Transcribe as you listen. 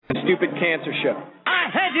Stupid Cancer Show. I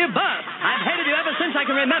hate you both. I've hated you ever since I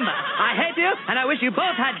can remember. I hate you, and I wish you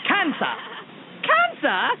both had cancer.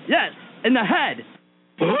 Cancer? Yes, in the head.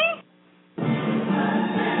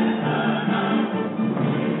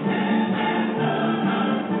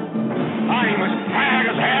 I'm as tired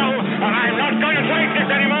as hell, and I'm not going to take this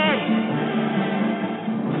anymore.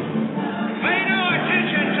 Pay no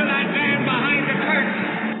attention to that man behind the curtain.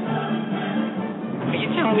 Are you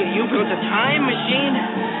telling me you built a time machine?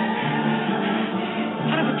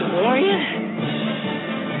 Out of a DeLorean?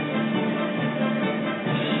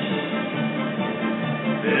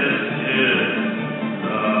 This is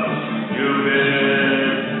the Stupid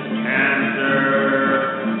Cancer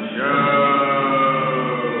Show.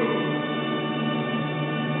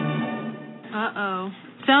 Uh-oh.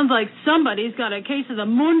 Sounds like somebody's got a case of the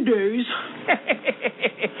Mondays.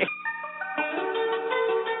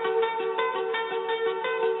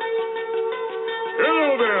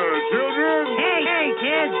 Hello there, children. Hey,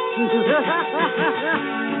 kids. People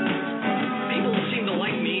seem to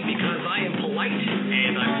like me because I am polite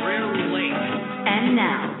and I'm rarely late. And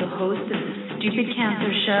now, the host of the Stupid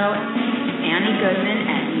Cancer Show, Annie Goodman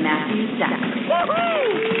and Matthew Zachary.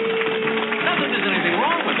 Woohoo! Not that there's anything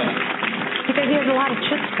wrong with that. Because he has a lot of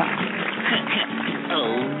chutzpah.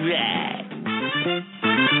 All right.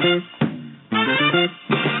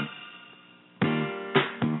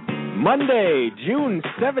 Monday, June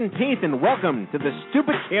 17th, and welcome to the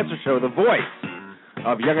Stupid Cancer Show, the voice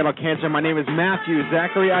of young adult cancer. My name is Matthew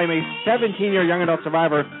Zachary. I'm a 17-year young adult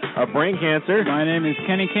survivor of brain cancer. My name is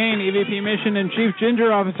Kenny Kane, EVP Mission and Chief Ginger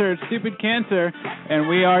Officer at Stupid Cancer, and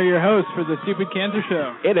we are your hosts for the Stupid Cancer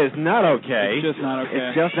Show. It is not okay. It's just not okay.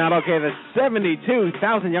 It's just not okay that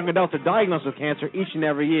 72,000 young adults are diagnosed with cancer each and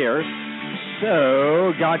every year.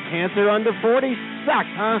 So, got cancer under 40? Sucks,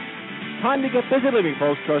 huh? Time to get busy living,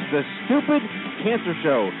 folks, because the Stupid Cancer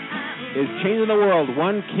Show is changing the world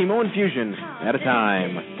one chemo infusion at a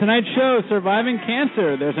time. Tonight's show, Surviving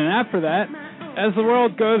Cancer. There's an app for that. As the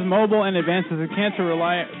world goes mobile and advances in cancer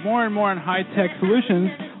rely more and more on high-tech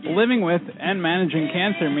solutions, living with and managing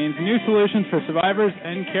cancer means new solutions for survivors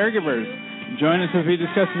and caregivers. Join us as we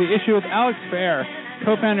discuss the issue with Alex Fair,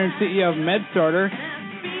 co-founder and CEO of MedStartr,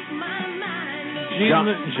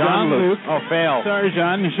 Jean-Luc. Oh, fail. Sorry,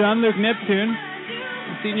 Jean-Luc Neptune,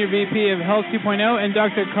 Senior VP of Health 2.0, and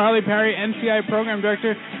Dr. Parry, NCI Program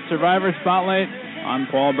Director, Survivor Spotlight. I'm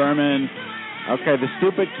Paul Berman. Okay, the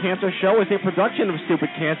Stupid Cancer Show is a production of Stupid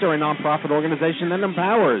Cancer, a nonprofit organization that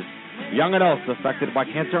empowers young adults affected by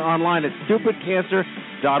cancer online at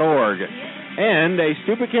stupidcancer.org. And a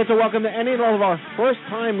Stupid Cancer welcome to any and all of our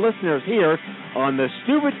first-time listeners here on the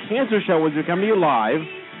Stupid Cancer Show as we come to you live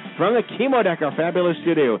from the Chemo Deck, our fabulous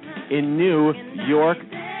studio in New York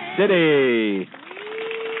City.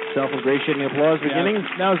 Self-ingratiating applause beginning.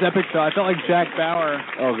 That was epic, though. I felt like Jack Bauer.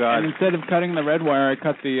 Oh, God. And instead of cutting the red wire, I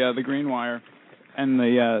cut the green wire, and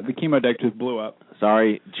the Chemo Deck just blew up.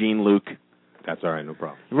 Sorry, Jean-Luc. That's all right, no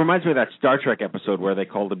problem. It reminds me of that Star Trek episode where they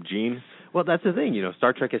called him Gene. Well, that's the thing,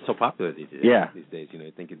 Star Trek is so popular these days. Yeah. These days,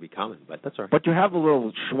 you'd think it'd be common, but that's all right. But you have the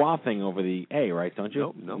little schwa thing over the A, right, don't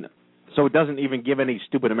you? No. So it doesn't even give any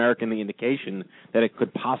stupid American the indication that it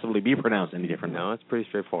could possibly be pronounced any differently. No, it's pretty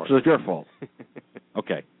straightforward. So it's your fault.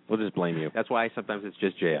 Okay, we'll just blame you. That's why sometimes it's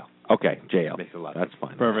just JL. Okay, JL. Makes it a lot. That's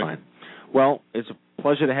fine. Perfect. That's fine. Well, it's a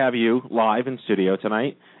pleasure to have you live in studio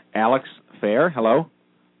tonight. Alex Fair, hello.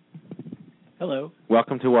 Hello.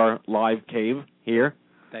 Welcome to our live cave here.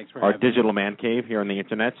 Thanks for our having me. digital man cave here on the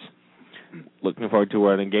internet. Looking forward to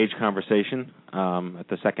an engaged conversation at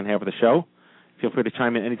the second half of the show. Feel free to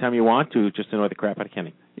chime in anytime you want to just annoy the crap out of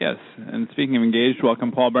Kenny. Yes, and speaking of engaged,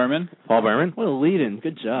 welcome Paul Berman. Paul Berman. What a lead-in.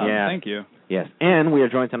 Good job. Yeah. Thank you. Yes, and we are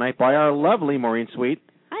joined tonight by our lovely Maureen Sweet.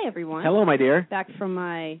 Hi, everyone. Hello, my dear. Back from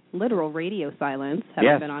my literal radio silence.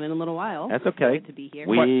 Haven't been on in a little while. That's okay. Good to be here.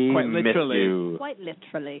 We quite literally. miss you. Quite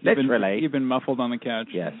literally. You've been muffled on the couch.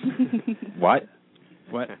 Yes. What?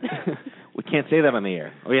 What? We can't say that on the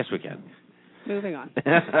air. Oh, yes, we can. Moving on.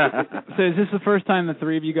 So is this the first time the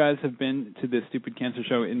three of you guys have been to this Stupid Cancer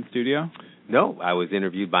Show in studio? No, I was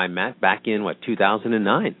interviewed by Matt back in,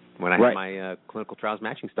 2009, when I had my clinical trials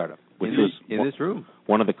matching startup. Which was in this room.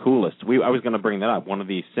 One of the coolest. I was going to bring that up. One of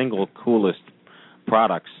the single coolest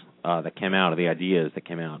products that came out, of the ideas that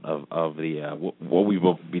came out of the what we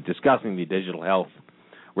will be discussing, the digital health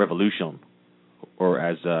revolution, or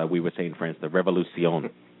as we would say in France, the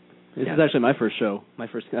revolution. This is actually my first show, my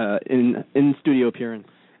first in-studio appearance.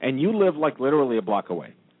 And you live literally a block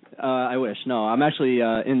away. I wish. No, I'm actually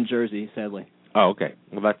in Jersey, sadly. Oh, okay.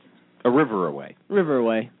 Well, a river away. River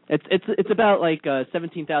away. It's about like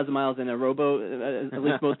 17,000 miles in a rowboat. At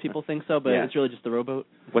least most people think so, but it's really just the rowboat.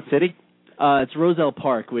 What city? It's Roselle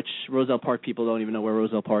Park, which Roselle Park people don't even know where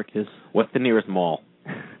Roselle Park is. What's the nearest mall?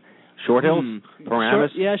 Short Hills? Paramus?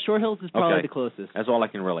 Short Hills is probably the closest. That's all I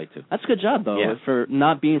can relate to. That's a good job, though. Yeah. For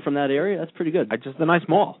not being from that area, that's pretty good. Just a nice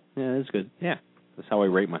mall. Yeah, it's good. Yeah. That's how I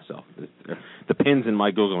rate myself. The pins in my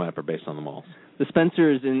Google map are based on the malls. The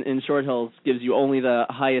Spencer's in Short Hills gives you only the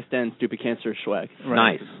highest end Stupid Cancer swag.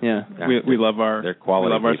 Right. Nice. Yeah. We love our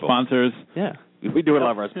sponsors. Yeah. We do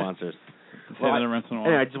love our sponsors.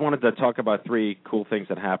 Anyway, I just wanted to talk about 3 cool things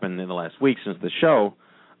that happened in the last week since the show.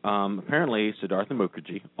 Apparently, Siddhartha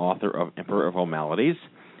Mukherjee, author of Emperor of All Maladies,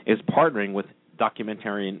 is partnering with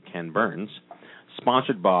documentarian Ken Burns,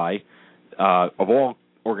 sponsored by, of all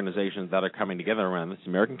organizations that are coming together around this,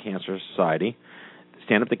 American Cancer Society,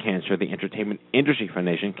 Stand Up to Cancer, the Entertainment Industry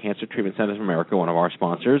Foundation, Cancer Treatment Centers of America, one of our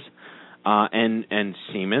sponsors, and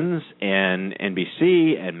Siemens and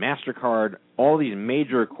NBC and MasterCard. All these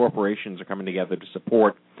major corporations are coming together to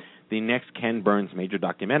support the next Ken Burns major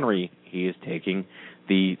documentary. He is taking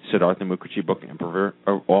the Siddhartha Mukherjee book, Emperor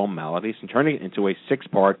of All Maladies, and turning it into a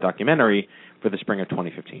 6-part documentary for the spring of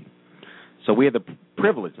 2015. So we had the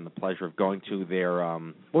privilege and the pleasure of going to their,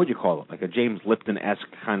 what would you call it, like a James Lipton-esque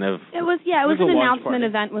kind of... It was an announcement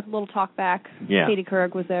event with a little talk back. Yeah. Katie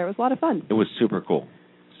Couric was there. It was a lot of fun. It was super cool.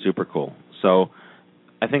 Super cool. So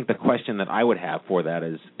I think the question that I would have for that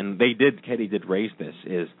is, and Katie did raise this,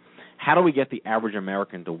 is how do we get the average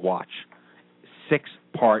American to watch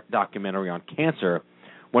 6-part documentary on cancer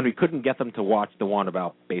when we couldn't get them to watch the one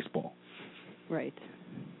about baseball? Right.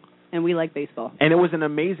 And we like baseball. And it was an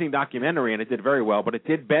amazing documentary, and it did very well, but it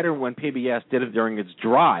did better when PBS did it during its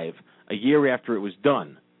drive a year after it was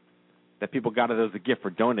done, that people got it as a gift for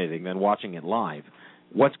donating than watching it live.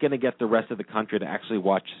 What's going to get the rest of the country to actually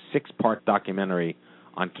watch a 6-part documentary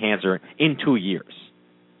on cancer in 2 years?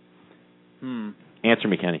 Answer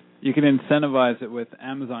me, Kenny. You can incentivize it with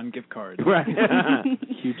Amazon gift cards. Right.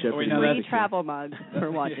 Huge free travel mugs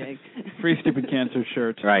for watching. Free Stupid Cancer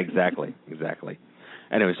shirt. Right, exactly.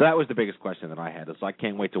 Anyway, so that was the biggest question that I had. So I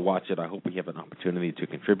can't wait to watch it. I hope we have an opportunity to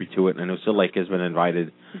contribute to it. I know Sil Lake has been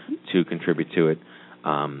invited to contribute to it.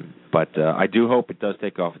 But I do hope it does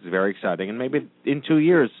take off. It's very exciting. And maybe in 2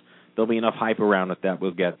 years, there'll be enough hype around it that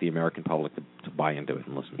will get the American public to buy into it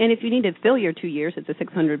and listen. And if you need to fill your 2 years, it's a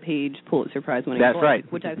 600-page Pulitzer Prize-winning book. That's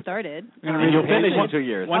right. Which I've started. You'll finish in 2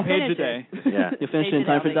 years. One page a day. Yeah. You'll finish in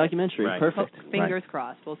time for the documentary. Right. Perfect. Fingers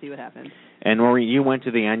crossed. We'll see what happens. And Maureen, you went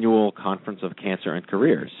to the annual Conference of Cancer and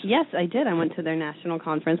Careers. Yes, I did. I went to their national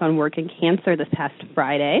conference on work and cancer this past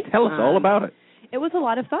Friday. Tell us all about it. It was a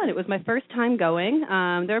lot of fun. It was my first time going.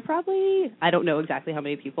 There were probably, I don't know exactly how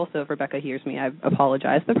many people, so if Rebecca hears me, I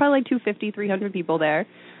apologize. There were probably like 250, 300 people there.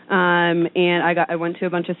 And I went to a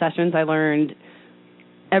bunch of sessions. I learned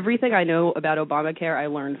everything I know about Obamacare, I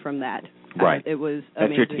learned from that. Right. It was That's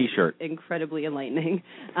amazing, your T-shirt. Incredibly enlightening.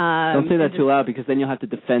 Don't say that too loud, because then you'll have to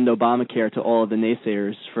defend Obamacare to all of the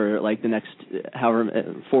naysayers for like the next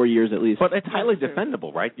 4 years at least. But it's highly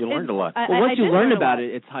defendable, right? You learned a lot. Once you learn about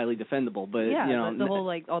it, it's highly defendable. But yeah, you know, but the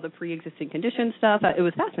whole all the pre-existing condition stuff. It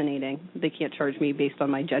was fascinating. They can't charge me based on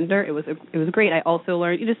my gender. It was great. I also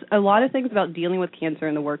learned just a lot of things about dealing with cancer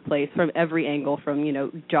in the workplace from every angle, from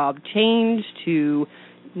job change to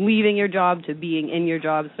leaving your job to being in your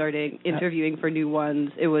job, starting interviewing for new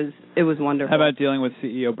ones. It was wonderful. How about dealing with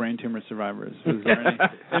CEO brain tumor survivors? Was there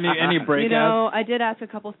any breakouts? I did ask a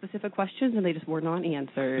couple specific questions, and they just were not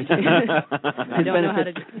answered. I don't know how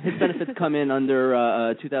to. His benefits come in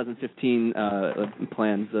under 2015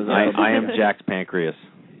 plans. I am Jack's pancreas.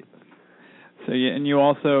 So you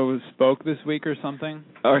also spoke this week or something?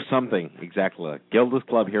 Or something, exactly. Gilda's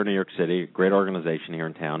Club here in New York City, great organization here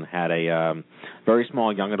in town, had a very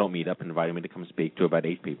small young adult meetup, invited me to come speak to about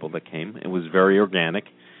 8 people that came. It was very organic.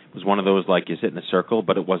 It was one of those, like, you sit in a circle,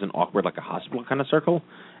 but it wasn't awkward like a hospital kind of circle.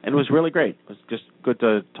 And it was really great. It was just good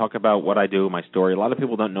to talk about what I do, my story. A lot of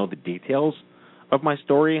people don't know the details of my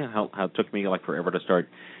story, how it took me, like, forever to start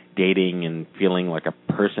dating and feeling like a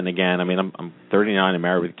person again. I mean, I'm 39 and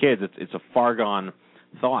married with kids. It's a far gone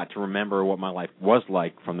thought to remember what my life was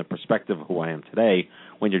like from the perspective of who I am today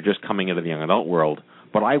when you're just coming into the young adult world.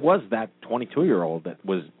 But I was that 22-year-old that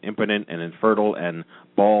was impotent and infertile and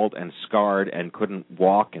bald and scarred and couldn't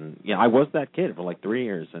walk. And I was that kid for like 3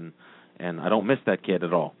 years, and I don't miss that kid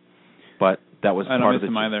at all. But that was part of the... I don't miss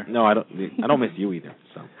him either. No, I don't miss you either.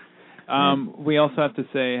 So. We also have to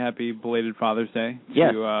say happy belated Father's Day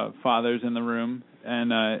to fathers in the room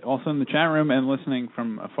and also in the chat room and listening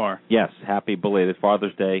from afar. Yes, happy belated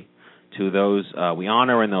Father's Day to those we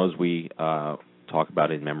honor and those we talk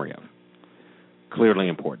about in memory of. Clearly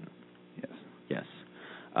important. Yes.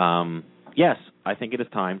 Yes, I think it is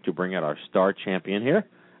time to bring out our star champion here.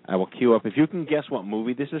 I will queue up. If you can guess what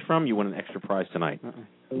movie this is from, you win an extra prize tonight.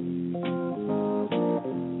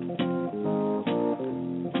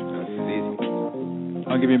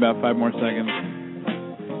 I'll give you about 5 more seconds.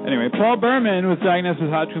 Anyway, Paul Berman was diagnosed with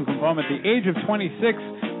Hodgkin's lymphoma at the age of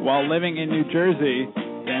 26 while living in New Jersey,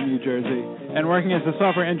 New Jersey, and working as a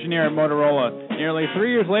software engineer at Motorola. Nearly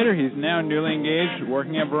 3 years later, he's now newly engaged,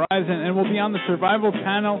 working at Verizon, and will be on the Survival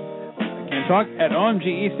panel, Can't Talk, at OMG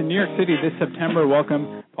East in New York City this September.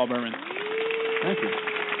 Welcome, Paul Berman. Thank you.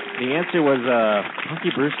 The answer was Punky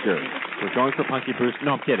Brewster. We're going for Punky Brewster.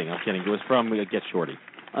 No, I'm kidding. It was from Get Shorty.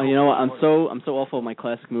 You know what? I'm so awful with my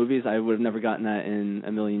classic movies. I would have never gotten that in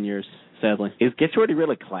a million years, sadly. Is Get Shorty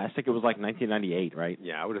really classic? It was like 1998, right?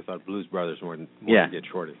 Yeah, I would have thought Blues Brothers more than Get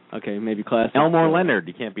Shorty. Okay, maybe classic. Elmore Leonard.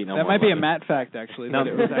 You can't beat Elmore That might be a Leonard. Matt fact, actually. No,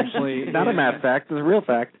 That it was actually not a Matt fact. It's a real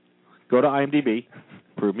fact. Go to IMDb.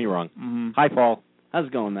 Prove me wrong. Mm-hmm. Hi, Paul. How's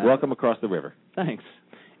it going, Matt? Welcome across the river. Thanks.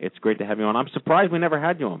 It's great to have you on. I'm surprised we never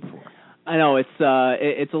had you on before. I know it's a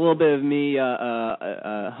little bit of me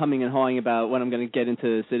humming and hawing about when I'm going to get into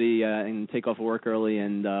the city and take off of work early,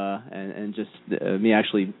 and just me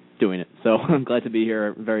actually doing it. So I'm glad to be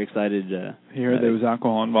here. Very excited. Here there was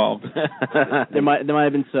alcohol involved. there might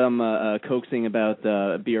have been some coaxing about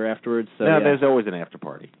beer afterwards. So no, there's always an after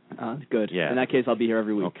party. Good. Yeah. In that case, I'll be here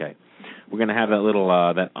every week. Okay. We're going to have that little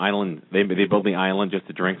that island. They build the island just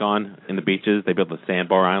to drink on in the beaches. They build the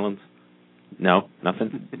sandbar islands. No,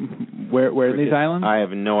 nothing. Where are these islands? I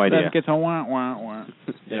have no idea. That gets a wah wah wah.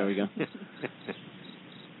 There we go.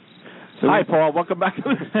 So hi, Paul. Welcome back to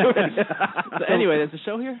the studio. So anyway, there's a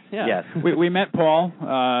show here. Yeah. Yes. We met Paul.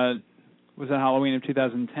 Was it Halloween of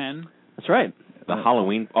 2010? That's right. The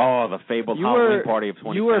Halloween. Oh, the fabled Halloween party of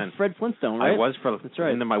 2010. You were Fred Flintstone, right? I was for. That's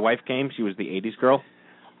right. And then my wife came. She was the '80s girl.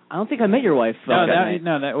 I don't think I met your wife. No,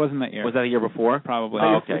 that wasn't that year. Was that a year before? Probably.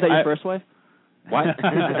 Was that your first wife? What?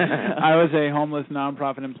 I was a homeless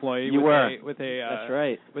nonprofit employee. You were with a that's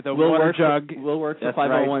right. With a water jug. We'll work for That's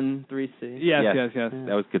 501(c)(3). Yes.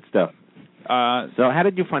 That was good stuff. So how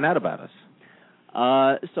did you find out about us?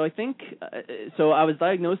 So I think so I was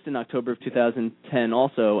diagnosed in October of 2010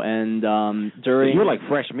 also, and during So you were like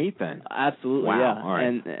fresh meat then. Absolutely, wow. yeah. All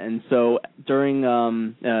right. And so during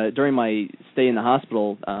my stay in the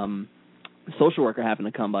hospital, a social worker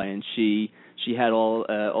happened to come by, and she had all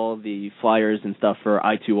the flyers and stuff for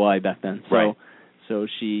I2Y back then. So right. So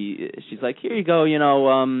she's like, here you go.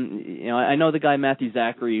 I know the guy Matthew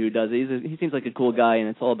Zachary who does it. He seems like a cool guy, and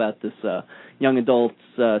it's all about this young adults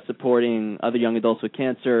supporting other young adults with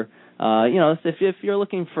cancer. If you're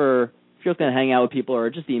looking to hang out with people or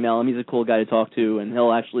just email him, he's a cool guy to talk to, and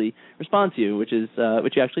he'll actually respond to you, which you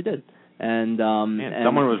actually did. And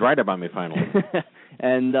someone was right about me finally.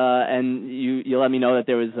 and you let me know that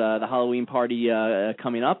there was the Halloween party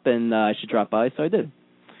coming up, and I should drop by, so I did.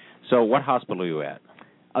 So what hospital are you at?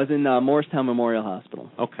 I was in Morristown Memorial Hospital.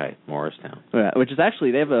 Okay, Morristown. Yeah, which is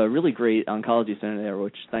actually, they have a really great oncology center there,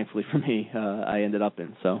 which thankfully for me, I ended up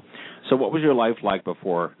in. So what was your life like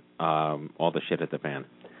before all the shit hit the fan?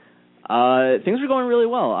 Things were going really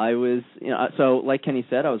well. I was, so like Kenny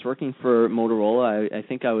said, I was working for Motorola. I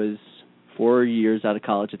think I was 4 years out of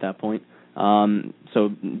college at that point. So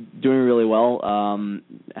doing really well.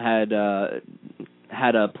 Had a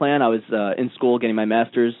plan. I was in school getting my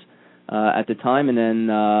master's at the time, and then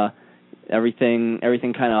everything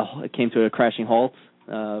kind of came to a crashing halt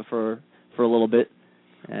for a little bit.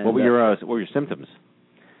 And, what were your symptoms?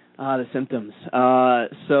 The symptoms.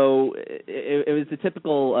 So it was the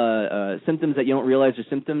typical symptoms that you don't realize are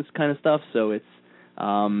symptoms kind of stuff. So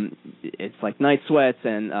it's like night sweats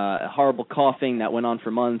and horrible coughing that went on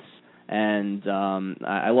for months. And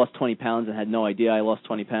I lost 20 pounds and had no idea I lost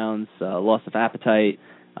 20 pounds, loss of appetite,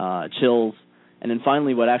 chills. And then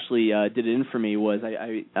finally what actually did it in for me was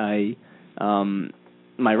I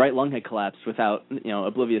my right lung had collapsed without,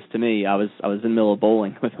 oblivious to me. I was in the middle of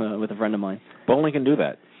bowling with a friend of mine. Bowling can do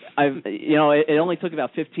that. It only took about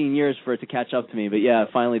 15 years for it to catch up to me, but yeah,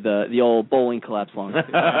 finally the old bowling collapse lung.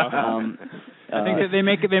 I think that they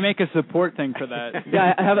make a support thing for that.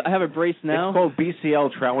 Yeah, I have a brace now. It's called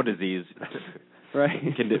BCL trauma disease. Right.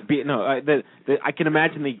 I can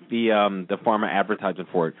imagine the pharma advertisement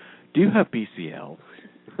for it. Do you have BCL?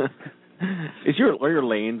 Are your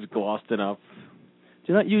lanes glossed enough?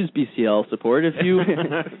 Do not use BCL support if you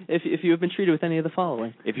have been treated with any of the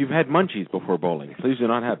following. If you've had munchies before bowling, please do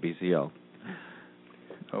not have BCL.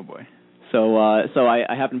 Oh boy. So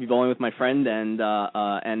I happened to be bowling with my friend, and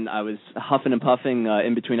I was huffing and puffing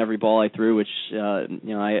in between every ball I threw, which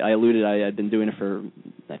I alluded I had been doing it for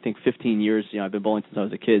I think 15 years. I've been bowling since I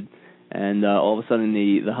was a kid, and all of a sudden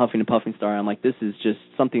the huffing and puffing started. I'm like, this is just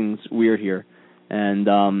something's weird here, and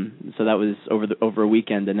so that was over a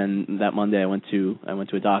weekend, and then that Monday I went to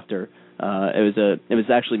a doctor. It was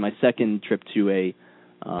actually my second trip to a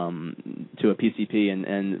PCP,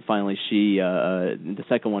 and finally she the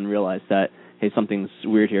second one realized that, hey, something's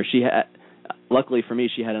weird here. Luckily for me,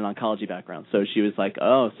 she had an oncology background, so she was like,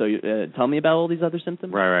 oh, so tell me about all these other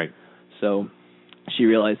symptoms. Right. So she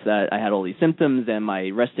realized that I had all these symptoms, and my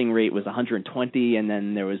resting rate was 120, and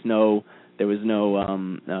then there was no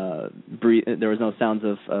sounds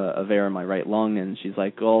of air in my right lung, and she's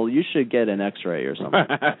like, well, you should get an X-ray or something.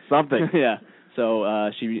 Something. Yeah.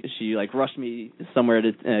 So she like rushed me somewhere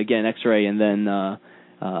to get an X-ray, and then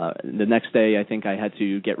the next day I think I had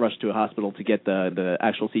to get rushed to a hospital to get the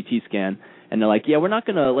actual CT scan, and they're like, yeah, we're not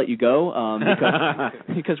going to let you go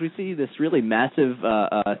because we see this really massive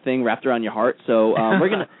thing wrapped around your heart, so we're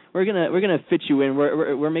gonna fit you in.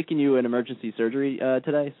 We're making you an emergency surgery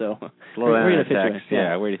today, so we're gonna fit you in.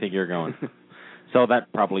 Yeah, where do you think you're going? So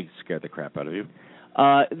that probably scared the crap out of you.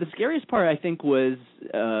 The scariest part, I think, was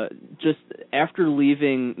just after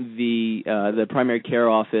leaving the primary care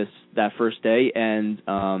office that first day, and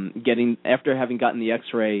after having gotten the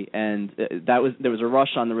X-ray, and there was a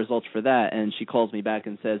rush on the results for that, and she calls me back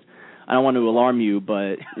and says, I don't want to alarm you,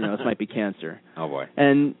 but this might be cancer. Oh boy.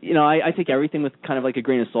 And I take everything with kind of like a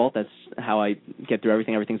grain of salt. That's how I get through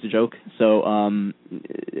everything. Everything's a joke. So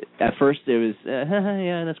at first it was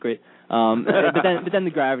yeah, that's great. But then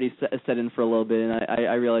the gravity set in for a little bit, and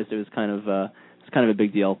I realized it was kind of a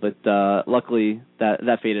big deal. But luckily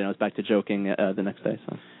that faded, and I was back to joking the next day.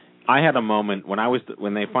 So I had a moment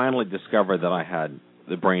when they finally discovered that I had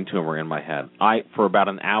the brain tumor in my head. For about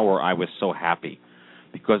an hour I was so happy,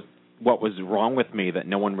 because what was wrong with me that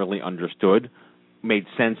no one really understood made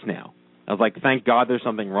sense now. I was like, thank God there's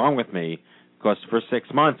something wrong with me, because for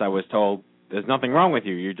 6 months I was told, there's nothing wrong with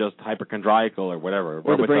you, you're just hypochondriacal or whatever.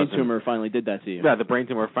 Or the brain tumor finally did that to you. Yeah, the brain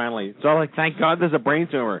tumor finally. So I'm like, thank God there's a brain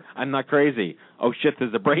tumor. I'm not crazy. Oh shit,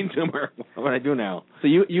 there's a brain tumor. What do I do now? So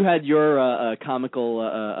you had your comical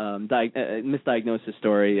misdiagnosis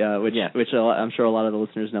story, which I'm sure a lot of the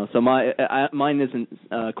listeners know. So mine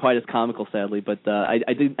isn't quite as comical, sadly, but I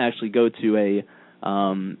did actually go to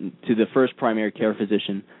the first primary care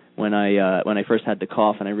physician when I first had the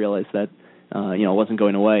cough, and I realized that it wasn't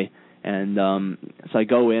going away. And so I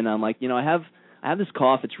go in, I'm like, I have this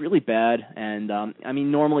cough, it's really bad, and I mean,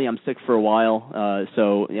 normally I'm sick for a while,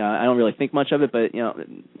 so I don't really think much of it, but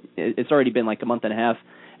it's already been like a month and a half,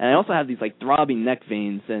 and I also have these like throbbing neck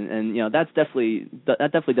veins, and that definitely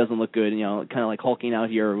doesn't look good, kind of like hulking out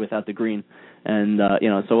here without the green, and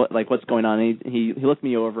so what's going on? And he looked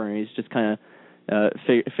me over, and he's just kind of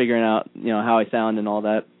figuring out how I sound and all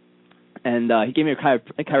that, and he gave me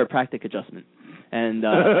a chiropractic adjustment. And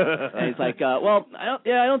he's like, well, I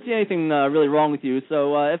don't see anything really wrong with you.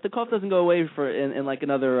 So if the cough doesn't go away in like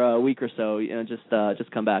another week or so,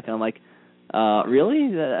 just come back. And I'm like,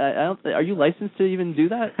 really? Are you licensed to even do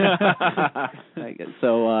that?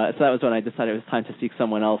 So that was when I decided it was time to seek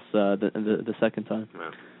someone else the second time.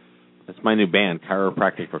 That's my new band,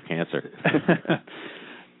 Chiropractic for Cancer.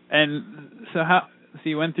 And so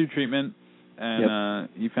you went through treatment. And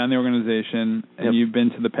you found the organization, and you've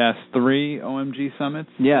been to the past 3 OMG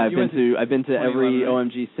summits. Yeah, I've been to every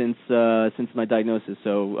OMG since my diagnosis.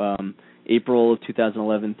 So April of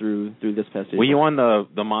 2011 through this past April. Were you on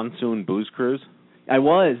the monsoon booze cruise? I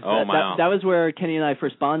was. Oh, wow. That was where Kenny and I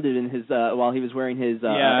first bonded in his while he was wearing his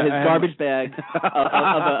garbage bag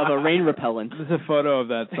of a rain repellent. There's a photo of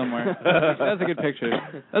that somewhere. That's a good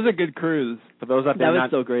picture. That's a good cruise. For those out there, that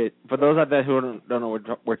was so great. For those out there who don't know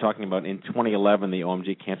what we're talking about, in 2011, the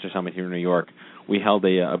OMG Cancer Summit here in New York, we held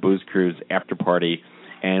a booze cruise after party,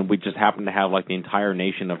 and we just happened to have like the entire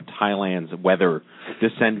nation of Thailand's weather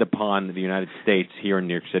descend upon the United States here in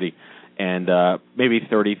New York City. And maybe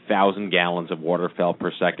 30,000 gallons of water fell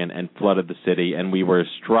per second and flooded the city. And we were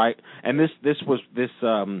and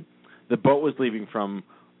the boat was leaving from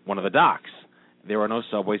one of the docks. There were no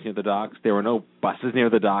subways near the docks. There were no buses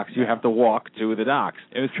near the docks. You have to walk to the docks.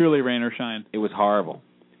 It was truly rain or shine. It was horrible.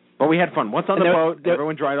 But we had fun. Once on the boat,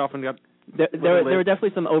 everyone dried off and got... There were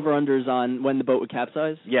definitely some over-unders on when the boat would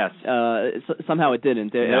capsize. Yes. Somehow it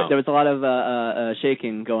didn't. There was a lot of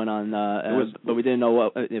shaking going on, but we didn't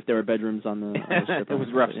know if there were bedrooms on the ship. It was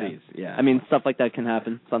rough seas, yeah. I mean, stuff like that can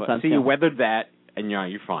happen sometimes. So you weathered that, and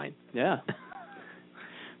you're fine. Yeah.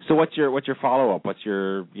 So what's your follow-up? What's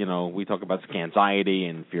your, we talk about anxiety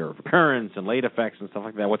and fear of recurrence and late effects and stuff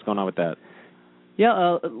like that. What's going on with that?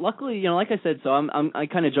 Yeah, luckily, like I said, so I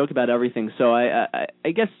kind of joke about everything. So I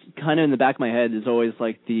guess kind of in the back of my head is always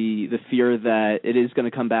like the fear that it is going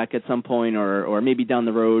to come back at some point or maybe down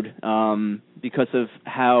the road because of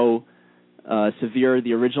how severe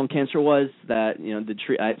the original cancer was. That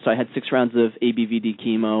so I had 6 rounds of ABVD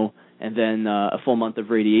chemo and then a full month of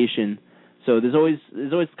radiation. So there's always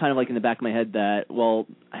kind of like in the back of my head that, well,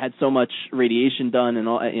 I had so much radiation done and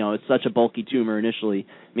all, it's such a bulky tumor initially,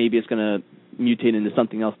 maybe it's going to mutate into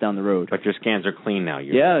something else down the road. But your scans are clean now.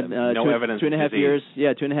 No evidence. 2.5 years.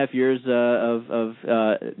 Yeah, 2.5 years of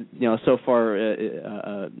so far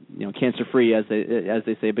cancer free as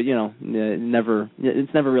they say. But it never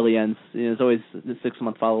really ends. There's always the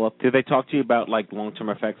 6-month follow up. Do they talk to you about like long term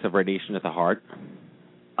effects of radiation at the heart?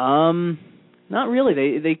 Not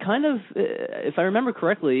really. They kind of, if I remember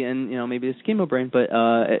correctly, and maybe it's chemo brain, but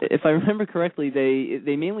if I remember correctly,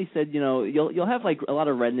 they mainly said you'll have like a lot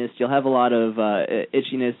of redness, you'll have a lot of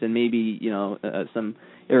itchiness, and maybe some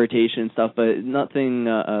irritation and stuff, but nothing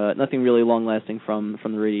really long lasting from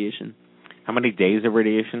the radiation. How many days of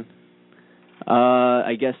radiation?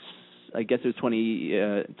 I guess it was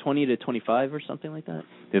 20 to 25 or something like that.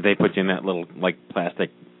 Did they put you in that little like plastic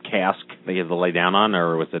cask that you had to lay down on,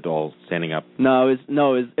 or was it all standing up? No, it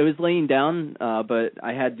was laying down, but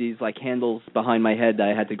I had these like handles behind my head that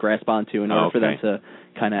I had to grasp onto in order for them to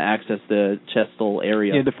kind of access the chestal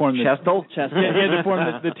area. You had to form the chestal. You had to form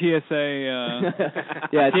the TSA.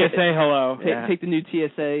 TSA hello. Take the new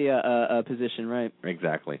TSA position, right?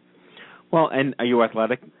 Exactly. Well, and are you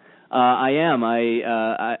athletic? I am.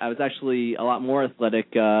 I was actually a lot more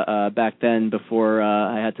athletic back then before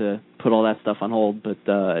I had to put all that stuff on hold. But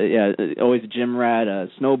always a gym rat, a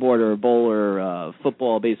snowboarder, a bowler,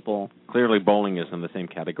 football, baseball. Clearly, bowling is in the same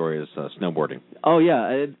category as snowboarding. Oh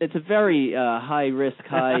yeah, it's a very high risk,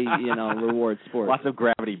 high reward sport. Lots of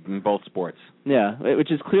gravity in both sports. Yeah,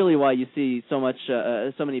 which is clearly why you see so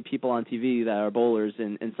many people on TV that are bowlers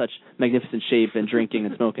in such magnificent shape and drinking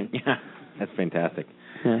and smoking. Yeah, that's fantastic.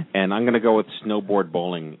 Yeah. And I'm going to go with snowboard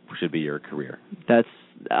bowling should be your career.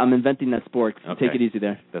 I'm inventing that sport. Okay. Take it easy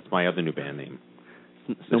there. That's my other new band name.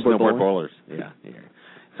 Snowboard bowlers. Yeah.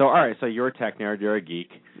 So all right. So you're a tech nerd. You're a geek.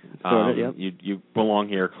 Yep. You belong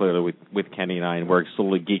here clearly with Kenny and I, and we're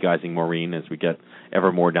slowly geekizing Maureen as we get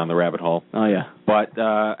ever more down the rabbit hole. Oh yeah. But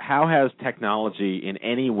how has technology in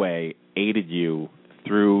any way aided you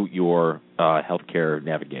through your healthcare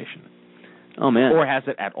navigation? Oh man. Or has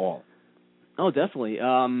it at all? Oh, definitely.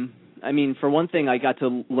 I mean, for one thing, I got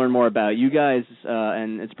to learn more about you guys,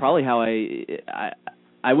 and it's probably how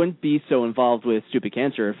I wouldn't be so involved with Stupid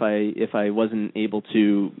Cancer if I wasn't able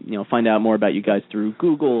to find out more about you guys through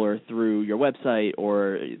Google or through your website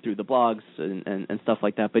or through the blogs and stuff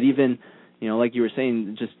like that. But even like you were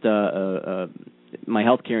saying, just my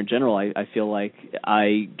healthcare in general, I feel like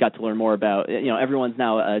I got to learn more about. Everyone's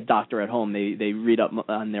now a doctor at home. They read up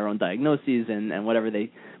on their own diagnoses and whatever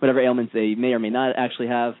ailments they may or may not actually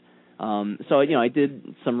have. So I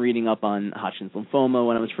did some reading up on Hodgkin's lymphoma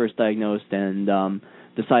when I was first diagnosed, and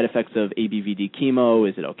the side effects of ABVD chemo.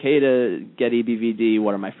 Is it okay to get ABVD?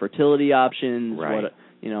 What are my fertility options? Right.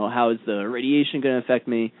 How is the radiation going to affect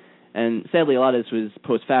me? And sadly, a lot of this was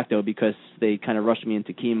post facto because they kind of rushed me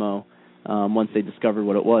into chemo once they discovered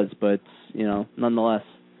what it was. But nonetheless.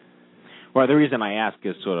 Well, the reason I ask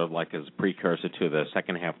is sort of like as a precursor to the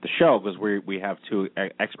second half of the show, because we have two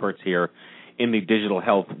experts here in the digital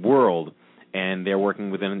health world, and they're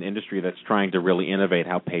working within an industry that's trying to really innovate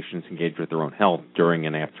how patients engage with their own health during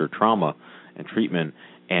and after trauma and treatment.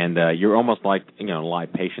 And you're almost like a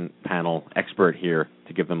live patient panel expert here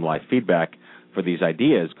to give them live feedback for these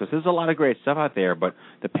ideas, because there's a lot of great stuff out there, but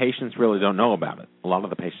the patients really don't know about it. A lot of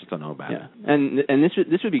the patients don't know about it. And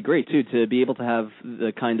this would be great too, to be able to have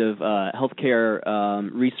the kind of healthcare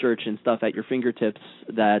research and stuff at your fingertips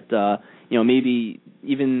that maybe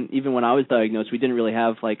even when I was diagnosed, we didn't really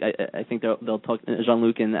have, like, I think they'll talk,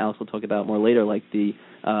 Jean-Luc and Alex will talk about more later, like the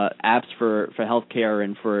apps for healthcare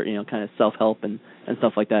and for kind of self-help and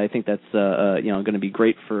stuff like that. I think that's going to be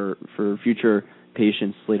great for future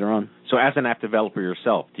patients later on. So as an app developer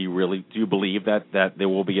yourself, do you believe that there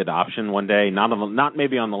will be adoption one day, not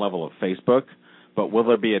maybe on the level of Facebook, but will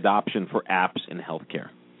there be adoption for apps in healthcare?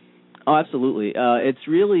 Oh, absolutely. It's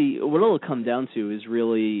really, what it'll come down to is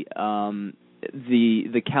really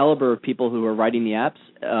the caliber of people who are writing the apps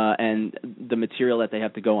and the material that they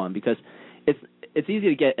have to go on, because it's easy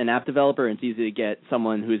to get an app developer and it's easy to get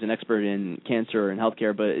someone who's an expert in cancer and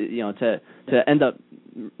healthcare, but to end up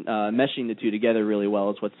meshing the two together really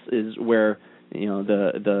well is where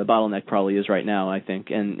the bottleneck probably is right now, I think.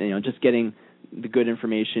 And just getting the good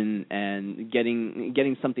information and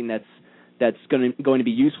getting something that's going to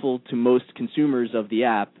be useful to most consumers of the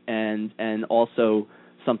app, and also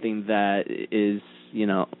something that is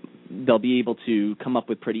they'll be able to come up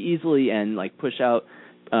with pretty easily and like push out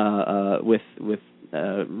with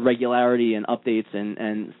regularity and updates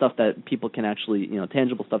and stuff that people can actually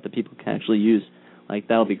tangible stuff that people can actually use. Like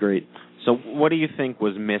that'll be great. So what do you think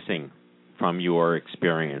was missing from your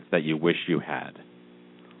experience that you wish you had?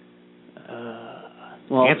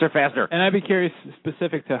 Well, answer faster. And I'd be curious,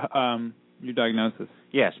 specific to your diagnosis.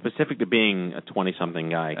 Yeah, specific to being a 20-something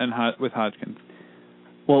guy. And with Hodgkin's.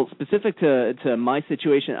 Well, specific to my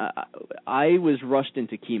situation, I was rushed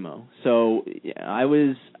into chemo. So I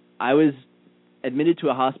was admitted to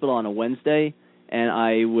a hospital on a Wednesday, and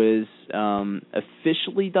I was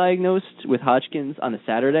officially diagnosed with Hodgkin's on a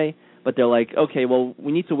Saturday. But they're like, okay, well,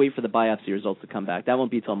 we need to wait for the biopsy results to come back. That won't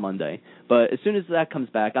be till Monday. But as soon as that comes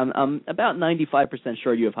back, I'm about 95%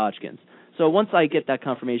 sure you have Hodgkin's. So once I get that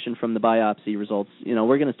confirmation from the biopsy results,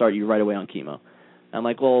 we're going to start you right away on chemo. I'm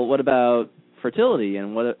like, well, what about fertility,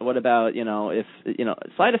 and what about if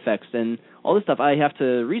side effects and all this stuff I have to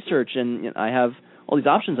research, and I have all these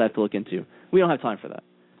options I have to look into. We don't have time for that.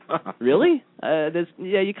 Really?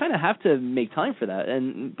 You kind of have to make time for that.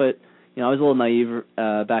 But I was a little naive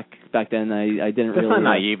back then. I didn't really. That's not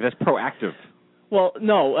naive. That's proactive. Well,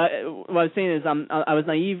 no. What I was saying is I was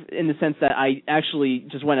naive in the sense that I actually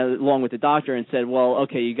just went along with the doctor and said, well,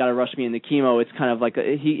 okay, you got to rush me into chemo. It's kind of like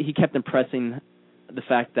he kept impressing the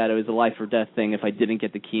fact that it was a life or death thing if I didn't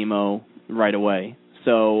get the chemo right away.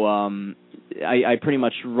 So I pretty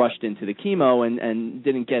much rushed into the chemo and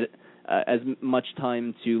didn't get as much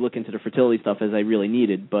time to look into the fertility stuff as I really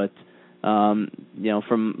needed. But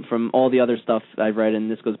from all the other stuff I've read,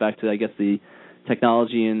 and this goes back to, I guess, the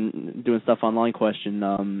technology and doing stuff online question,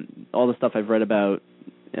 all the stuff I've read about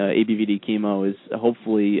ABVD chemo is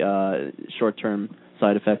hopefully short-term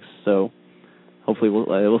side effects. So hopefully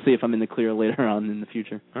we'll see if I'm in the clear later on in the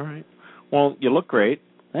future. All right. Well, you look great.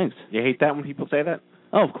 Thanks. You hate that when people say that?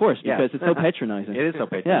 Oh, of course, because it's so patronizing. It is so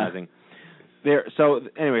patronizing. Yeah.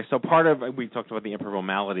 So part of, we talked about the imperable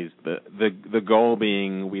maladies, the goal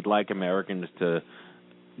being we'd like Americans to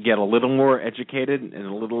get a little more educated and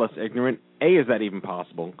a little less ignorant. A, is that even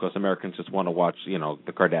possible? Because Americans just want to watch,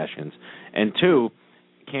 the Kardashians. And two,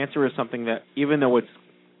 cancer is something that, even though it's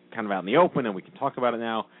kind of out in the open and we can talk about it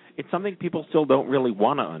now, it's something people still don't really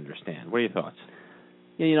want to understand. What are your thoughts?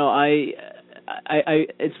 It's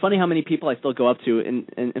funny how many people I still go up to. And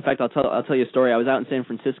in fact, I'll tell you a story. I was out in San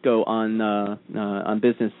Francisco on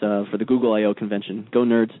business for the Google I/O convention. Go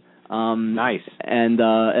Nerds! Nice. And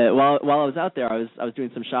while I was out there, I was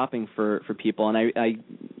doing some shopping for people, and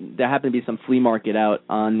there happened to be some flea market out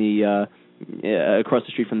on the across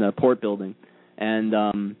the street from the port building,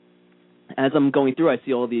 and as I'm going through, I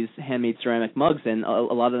see all these handmade ceramic mugs, and a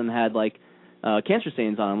lot of them had like cancer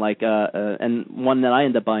sayings on them, and one that I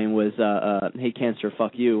ended up buying was "Hey cancer,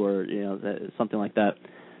 fuck you," or something like that.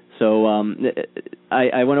 So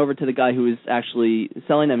I went over to the guy who was actually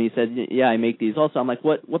selling them. He said, "Yeah, I make these also." I'm like,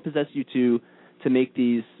 "What possessed you to make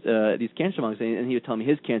these cancer mugs?" And he would tell me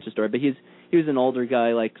his cancer story. But he was an older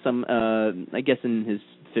guy, like some I guess in his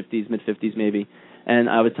 50s, mid-50s maybe. And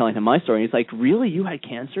I was telling him my story. And he's like, "Really? You had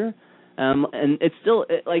cancer?" And it's still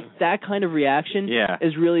like that kind of reaction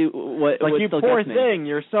is really what like what you still poor gets me. thing,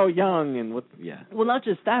 you're so young and what? Yeah. Well, not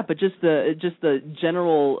just that, but just the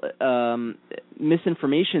general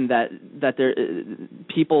misinformation that there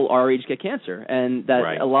people our age get cancer, and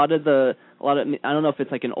that a lot of I don't know if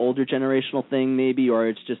it's like an older generational thing maybe, or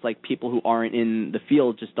it's just like people who aren't in the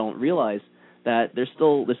field just don't realize that there's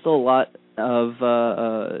still a lot of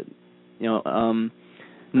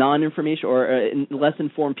non-information or less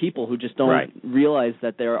informed people who just don't realize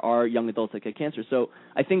that there are young adults that get cancer. So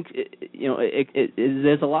I think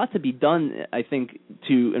there's a lot to be done. I think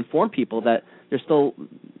to inform people that there's still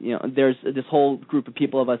there's this whole group of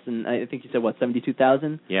people of us, and I think you said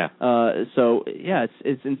 72,000. Yeah. So yeah,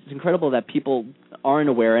 it's incredible that people aren't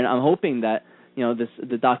aware, and I'm hoping that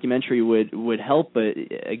the documentary would help. But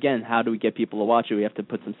again, how do we get people to watch it? We have to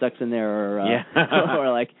put some sex in there, or or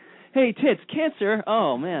like, hey, tits, cancer.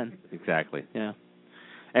 Oh, man. Exactly. Yeah.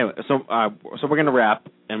 Anyway, so we're going to wrap,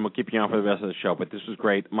 and we'll keep you on for the rest of the show, but this was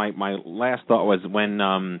great. My last thought was when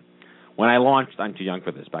I launched I'm Too Young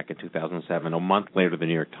for This back in 2007, a month later the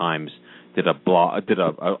New York Times did an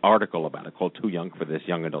article about it called Too Young for This,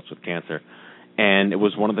 Young Adults with Cancer. And it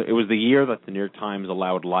was the year that the New York Times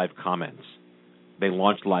allowed live comments they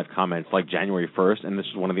launched live comments like January 1st, and this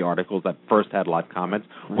is one of the articles that first had live comments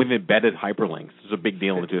with embedded hyperlinks. This was a big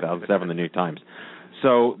deal in 2007, the New York Times.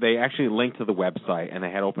 So they actually linked to the website, and they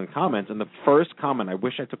had open comments. And the first comment, I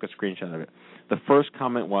wish I took a screenshot of it. The first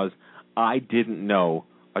comment was, "I didn't know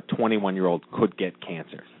a 21-year-old could get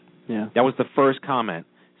cancer." Yeah. That was the first comment.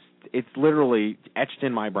 It's literally etched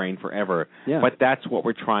in my brain forever. Yeah. But that's what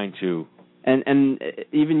we're trying to. And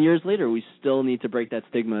even years later, we still need to break that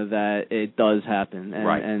stigma that it does happen. And,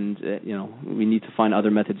 right. And we need to find other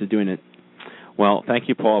methods of doing it. Well, thank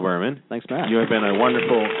you, Paul Berman. Thanks, Matt. You have been a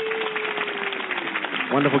wonderful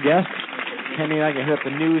guest. Kenny and I can hit up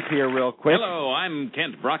the news here real quick. Hello, I'm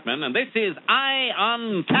Kent Brockman, and this is Eye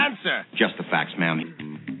on Cancer. Just the facts,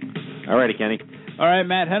 ma'am. All righty, Kenny. All right,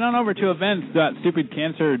 Matt, head on over to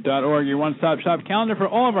events.stupidcancer.org, your one-stop shop calendar for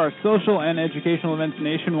all of our social and educational events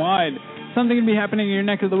nationwide. Something can be happening in your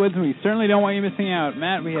neck of the woods, and we certainly don't want you missing out.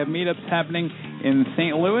 Matt, we have meetups happening in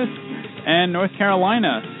St. Louis and North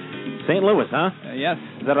Carolina. St. Louis, huh? Yes.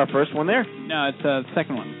 Is that our first one there? No, it's the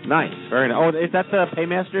second one. Nice. Very nice. Oh, is that the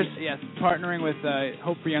Paymasters? Yes, partnering with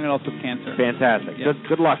Hope for Young Adults with Cancer. Fantastic. Yes.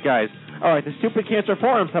 Good luck, guys. All right, the Stupid Cancer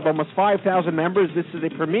Forums have almost 5,000 members. This is a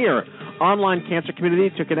premier online cancer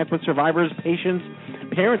community to connect with survivors, patients,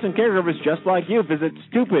 parents, and caregivers just like you. Visit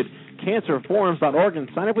stupidcancerforums.org and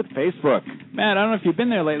sign up with Facebook. Matt, I don't know if you've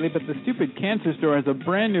been there lately, but the Stupid Cancer Store has a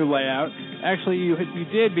brand new layout. Actually, you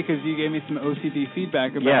did because you gave me some OCD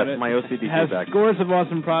feedback about it. Yes, my OCD it has feedback. Scores of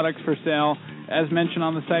awesome products for sale. As mentioned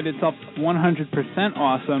on the site itself, 100%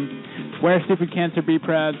 awesome. Wear Stupid Cancer, be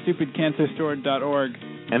proud, stupidcancerstore.org.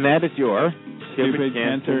 And that is your Stupid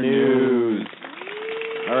Cancer News.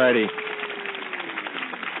 All righty.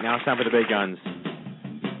 Now it's time for the big guns.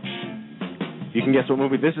 You can guess what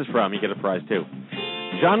movie this is from. You get a prize, too.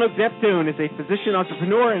 Jean-Luc Neptune is a physician,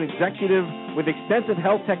 entrepreneur, and executive with extensive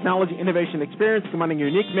health technology innovation experience, combining a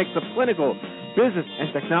unique mix of clinical, business,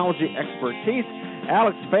 and technology expertise.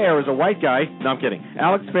 Alex Fair is a white guy. No, I'm kidding.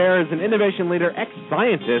 Alex Fair is an innovation leader,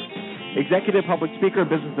 ex-scientist, executive public speaker,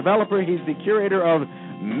 business developer. He's the curator of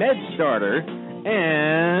MedStartr.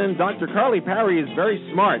 And Dr. Carly Parry is very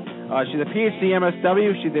smart. She's a PhD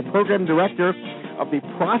MSW. She's a program director of the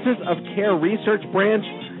Process of Care Research Branch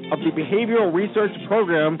of the Behavioral Research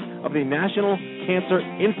Program of the National Cancer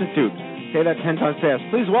Institute. Say that 10 times fast.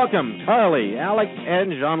 Please welcome Carly, Alex,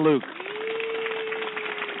 and Jean-Luc.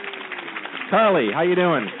 Carly, how you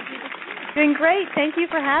doing? Doing great. Thank you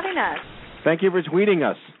for having us. Thank you for tweeting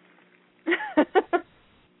us.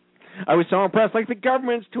 I was so impressed, like the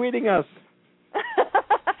government's tweeting us.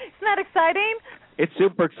 Isn't that exciting? It's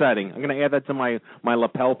super exciting. I'm going to add that to my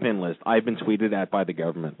lapel pin list. I've been tweeted at by the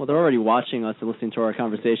government. Well, they're already watching us and listening to our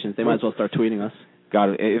conversations. They might as well start tweeting us. Got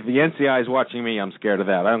it. If the NCI is watching me, I'm scared of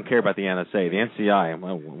that. I don't care about the NSA. The NCI,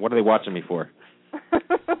 what are they watching me for?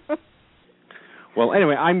 Well,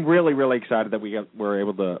 anyway, I'm really, really excited that we're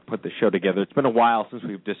able to put the show together. It's been a while since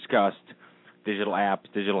we've discussed digital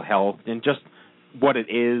apps, digital health, and just what it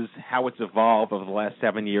is, how it's evolved over the last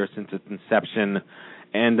 7 years since its inception.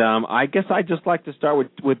 And I guess I'd just like to start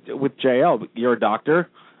with JL. You're a doctor.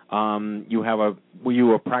 Were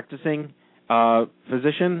you a practicing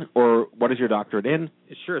physician, or what is your doctorate in?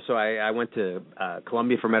 Sure. So I went to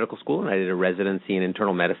Columbia for medical school, and I did a residency in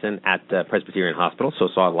internal medicine at Presbyterian Hospital, so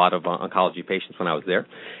saw a lot of oncology patients when I was there.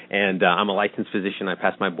 And I'm a licensed physician. I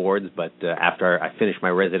passed my boards, but after I finished my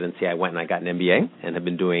residency, I went and I got an MBA and have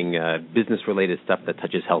been doing business-related stuff that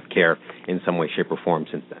touches healthcare in some way, shape, or form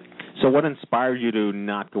since then. So what inspired you to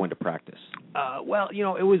not go into practice? Well,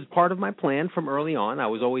 it was part of my plan from early on. I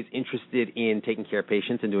was always interested in taking care of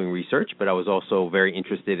patients and doing research, but I was also very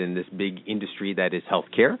interested in this big industry that is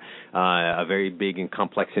healthcare, a very big and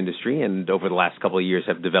complex industry, and over the last couple of years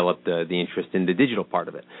have developed the interest in the digital part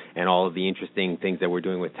of it and all of the interesting things that we're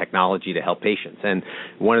doing with technology to help patients. And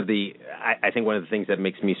I think one of the things that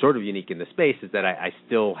makes me sort of unique in the space is that I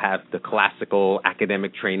still have the classical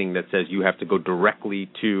academic training that says you have to go directly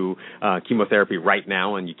to chemotherapy right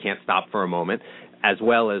now and you can't stop for a moment, as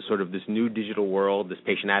well as sort of this new digital world, this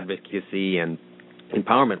patient advocacy and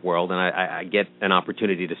empowerment world, and I get an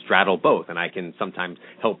opportunity to straddle both, and I can sometimes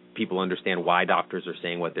help people understand why doctors are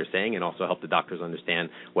saying what they're saying and also help the doctors understand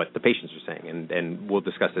what the patients are saying, and we'll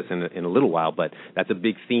discuss this in a little while, but that's a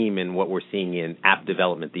big theme in what we're seeing in app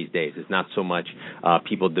development these days. It's not so much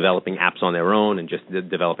people developing apps on their own and just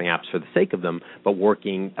developing apps for the sake of them, but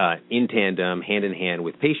working in tandem, hand in hand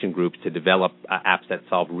with patient groups to develop apps that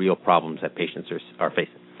solve real problems that patients are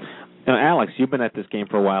facing. Now, Alex, you've been at this game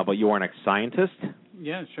for a while, but you are an ex-scientist?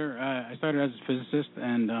 Yeah, sure. I started as a physicist,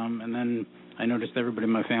 and then I noticed everybody in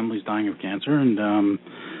my family's dying of cancer, and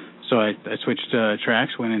so I switched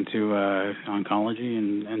tracks, went into oncology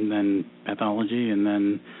and then pathology, and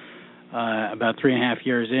then about 3.5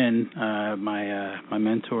 years in, my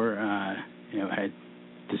mentor, had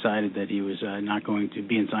decided that he was not going to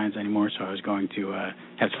be in science anymore, so I was going to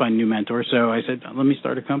have to find a new mentor. So I said, let me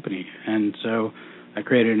start a company. And so I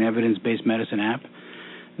created an evidence-based medicine app.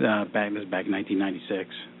 Back in 1996.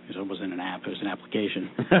 So it wasn't an app; it was an application.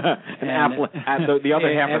 The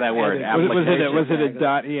other half of that word, application. Was it a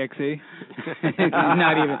 .exe?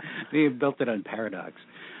 Not even. They built it on Paradox,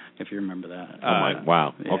 if you remember that.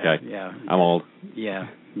 Wow. Yeah, okay. Yeah. I'm old. Yeah,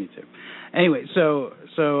 me too. Anyway, so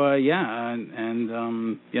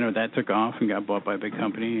that took off and got bought by a big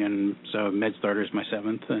company, and so MedStartr is my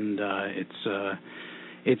 7th, and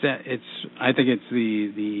I think it's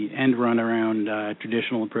the end run around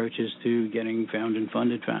traditional approaches to getting found and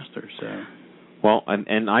funded faster. So, well,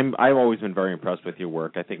 and I've always been very impressed with your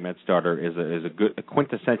work. I think MedStartr is a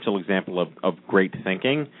quintessential example of great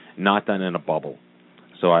thinking, not done in a bubble.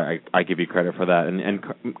 So I give you credit for that. And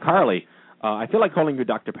Carly, I feel like calling you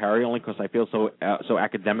Dr. Parry only because I feel so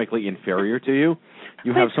academically inferior to you.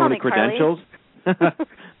 You have so many credentials.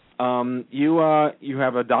 You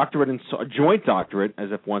have a doctorate a joint doctorate,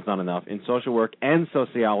 as if one's not enough, in social work and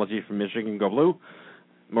sociology from Michigan. Go Blue.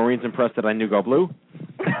 Maureen's impressed that I knew Go Blue.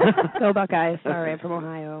 Go Buckeyes. Sorry, I'm from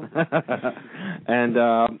Ohio. And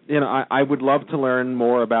I would love to learn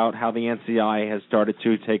more about how the NCI has started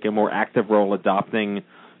to take a more active role adopting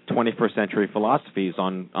 21st century philosophies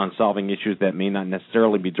on solving issues that may not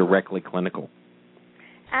necessarily be directly clinical.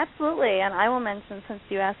 Absolutely, and I will mention, since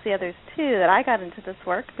you asked the others too, that I got into this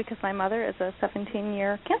work because my mother is a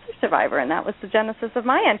 17-year cancer survivor, and that was the genesis of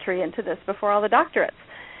my entry into this before all the doctorates.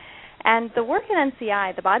 And the work at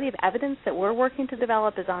NCI, the body of evidence that we're working to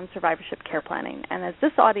develop is on survivorship care planning. And as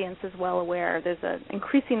this audience is well aware, there's an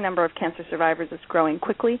increasing number of cancer survivors that's growing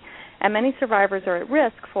quickly, and many survivors are at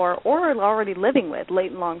risk for or are already living with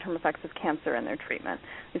late and long-term effects of cancer in their treatment.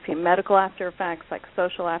 We've seen medical after effects,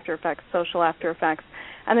 psychosocial after effects, social after effects,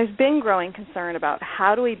 and there's been growing concern about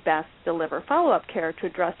how do we best deliver follow-up care to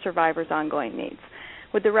address survivors' ongoing needs,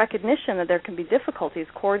 with the recognition that there can be difficulties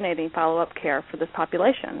coordinating follow-up care for this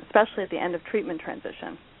population, especially at the end of treatment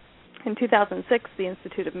transition. In 2006, the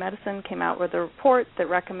Institute of Medicine came out with a report that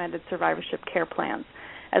recommended survivorship care plans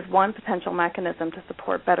as one potential mechanism to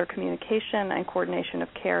support better communication and coordination of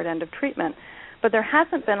care at end of treatment. But there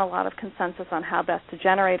hasn't been a lot of consensus on how best to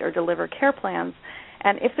generate or deliver care plans,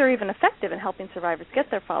 and if they're even effective in helping survivors get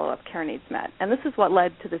their follow-up care needs met. And this is what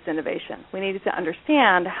led to this innovation. We needed to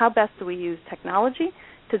understand how best do we use technology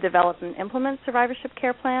to develop and implement survivorship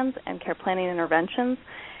care plans and care planning interventions,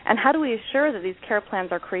 and how do we assure that these care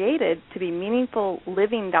plans are created to be meaningful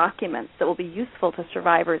living documents that will be useful to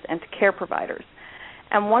survivors and to care providers.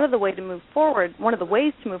 And one of the ways to move forward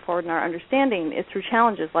in our understanding is through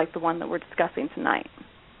challenges like the one that we're discussing tonight.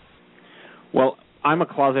 Well, I'm a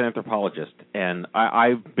closet anthropologist, and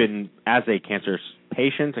I've been, as a cancer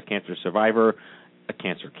patient, a cancer survivor, a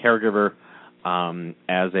cancer caregiver,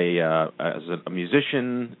 as a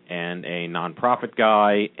musician and a nonprofit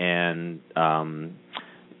guy, and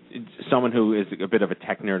someone who is a bit of a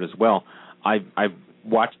tech nerd as well. I've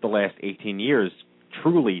watched the last 18 years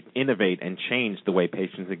truly innovate and change the way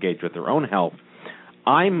patients engage with their own health.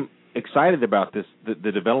 I'm excited about the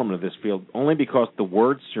development of this field only because the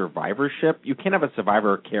word survivorship, you can't have a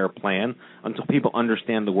survivor care plan until people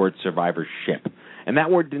understand the word survivorship. And that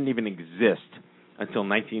word didn't even exist until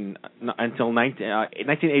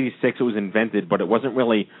 1986. It was invented, but it wasn't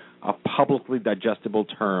really a publicly digestible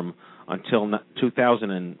term until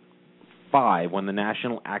 2005 when the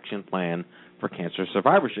National Action Plan for Cancer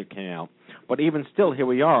Survivorship came out. But even still, here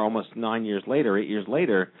we are almost 8 years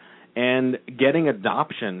later, and getting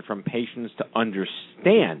adoption from patients to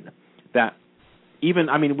understand that even,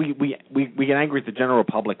 we get angry at the general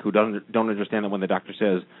public who don't understand that when the doctor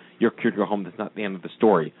says, you're cured, go home, that's not the end of the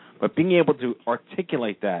story. But being able to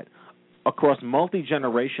articulate that across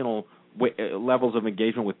multi-generational levels of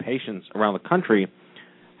engagement with patients around the country,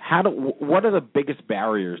 what are the biggest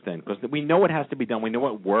barriers then? Because we know it has to be done. We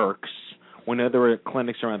know it works. We know there are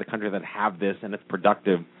clinics around the country that have this and it's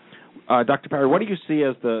productive. Dr. Parry, what do you see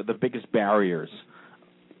as the biggest barriers?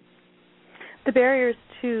 The barriers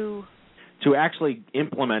to actually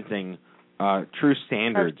implementing true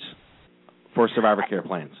standards for survivor care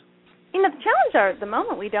plans. The challenge are at the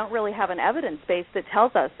moment we don't really have an evidence base that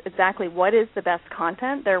tells us exactly what is the best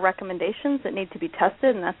content. There are recommendations that need to be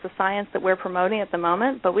tested, and that's the science that we're promoting at the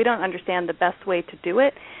moment, but we don't understand the best way to do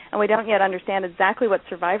it, and we don't yet understand exactly what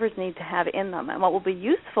survivors need to have in them and what will be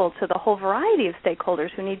useful to the whole variety of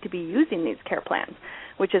stakeholders who need to be using these care plans.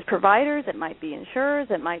 which is providers, it might be insurers,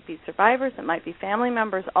 it might be survivors, it might be family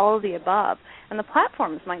members, all of the above. And the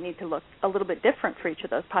platforms might need to look a little bit different for each of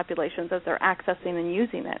those populations as they're accessing and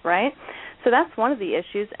using it, right? So that's one of the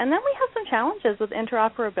issues. And then we have some challenges with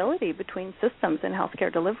interoperability between systems and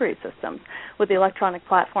healthcare delivery systems with the electronic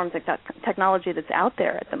platforms and technology that's out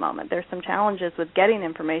there at the moment. There's some challenges with getting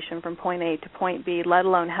information from point A to point B, let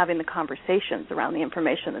alone having the conversations around the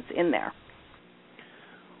information that's in there.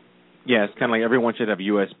 Yeah, it's kind of like everyone should have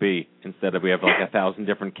USB instead of we have like 1,000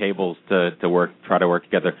 different cables to try to work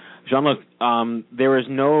together. Jean-Luc, there is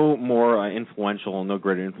no more no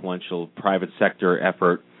greater influential private sector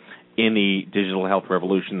effort in the digital health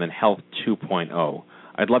revolution than Health 2.0.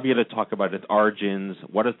 I'd love you to talk about its origins.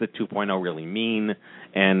 What does the 2.0 really mean,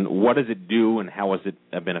 and what does it do, and how has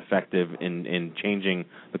it been effective in changing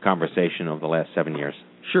the conversation over the last 7 years?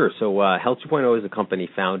 Sure. So Health 2.0 is a company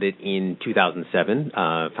founded in 2007,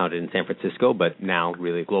 founded in San Francisco, but now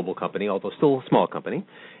really a global company, although still a small company.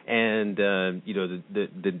 And,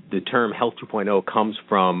 the term Health 2.0 comes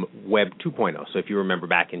from Web 2.0. So if you remember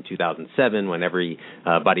back in 2007, when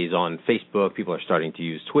everybody's on Facebook, people are starting to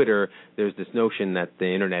use Twitter, there's this notion that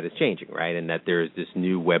the Internet is changing, right, and that there's this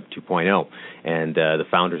new Web 2.0. And the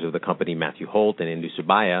founders of the company, Matthew Holt and Indu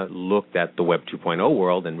Subbiah, looked at the Web 2.0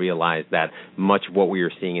 world and realized that much of what we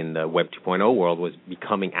were seeing in the Web 2.0 world was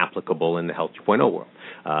becoming applicable in the Health 2.0 world.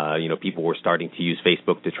 People were starting to use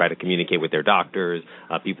Facebook to try to communicate with their doctors.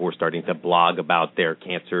 People were starting to blog about their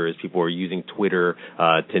cancers. People were using Twitter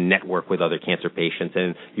to network with other cancer patients.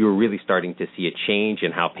 And you were really starting to see a change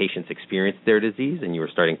in how patients experience their disease, and you were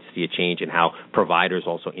starting to see a change in how providers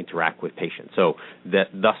also interact with patients. So that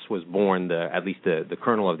thus was born at least the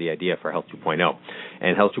kernel of the idea for Health 2.0.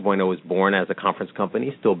 And Health 2.0 was born as a conference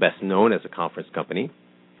company, still best known as a conference company,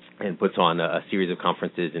 and puts on a series of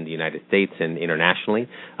conferences in the United States and internationally.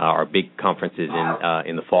 Our big conferences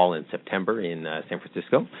in the fall in September in San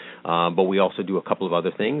Francisco. But we also do a couple of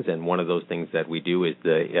other things, and one of those things that we do is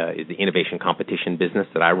the innovation competition business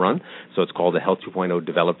that I run. So it's called the Health 2.0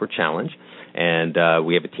 Developer Challenge. And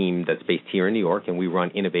we have a team that's based here in New York, and we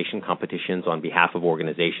run innovation competitions on behalf of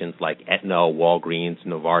organizations like Aetna, Walgreens,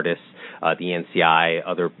 Novartis, the NCI,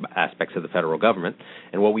 other aspects of the federal government.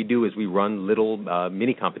 And what we do is we run little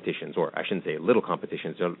mini competitions, or I shouldn't say little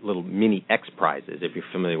competitions, they're little mini X prizes, if you're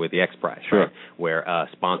familiar with the X prize, sure, right? Where a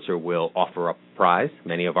sponsor will offer up a prize.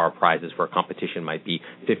 Many of our prizes for a competition might be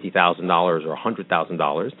 $50,000 or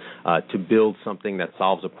 $100,000 to build something that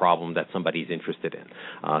solves a problem that somebody's interested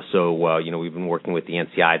in. We've been working with the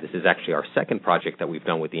NCI. This is actually our second project that we've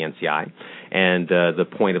done with the NCI. And the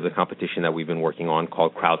point of the competition that we've been working on,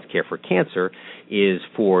 called Crowds Care for Cancer, is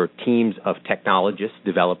for teams of technologists,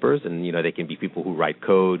 developers, and they can be people who write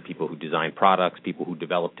code, people who design products, people who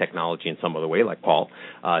develop technology in some other way, like Paul,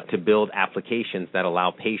 to build applications that allow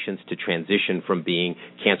patients to transition from being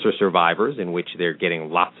cancer survivors, in which they're getting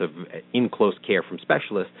lots of in-close care from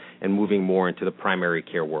specialists, and moving more into the primary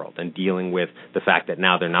care world and dealing with the fact that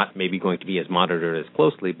now they're not maybe going to be as monitored as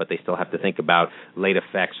closely, but they still have to think about late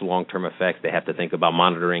effects, long-term effects. They have to think about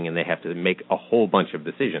monitoring, and they have to make a whole bunch of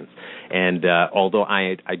decisions. And although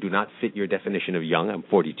I do not fit your definition of young, I'm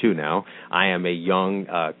 42 now, I am a young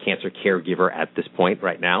cancer caregiver at this point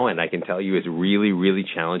right now, and I can tell you it's really, really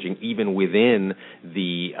challenging, even within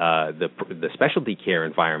the specialty care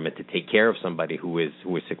environment, to take care of somebody who is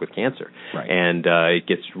sick with cancer. Right. And it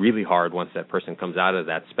gets really hard once that person comes out of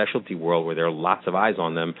that specialty world where there are lots of eyes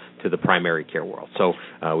on them to the primary care world. So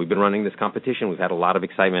we've been running this competition. We've had a lot of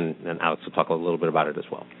excitement, and Alex will talk a little bit about it as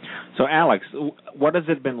well. So, Alex, what has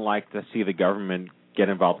it been like to see the government get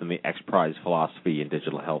involved in the X Prize philosophy in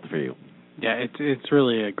digital health for you? Yeah, it's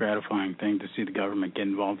really a gratifying thing to see the government get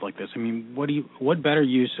involved like this. I mean, what better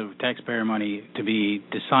use of taxpayer money to be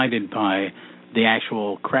decided by the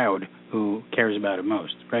actual crowd who cares about it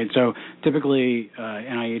most, right? So typically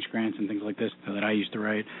NIH grants and things like this that I used to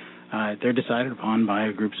write, they're decided upon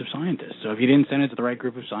by groups of scientists. So if you didn't send it to the right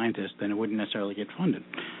group of scientists, then it wouldn't necessarily get funded.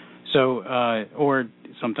 So, or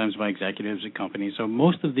sometimes by executives at companies. So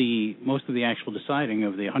most of the actual deciding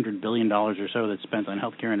of the $100 billion or so that's spent on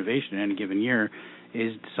healthcare innovation in any given year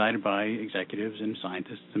is decided by executives and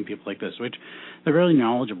scientists and people like this, which they're really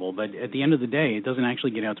knowledgeable. But at the end of the day, it doesn't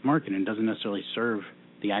actually get out to market and doesn't necessarily serve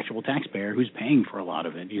the actual taxpayer who's paying for a lot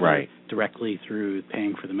of it, either right, directly through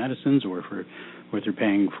paying for the medicines or through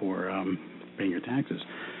paying for paying your taxes.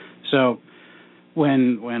 So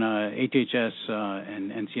when HHS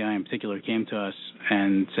and NCI in particular came to us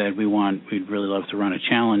and said we'd really love to run a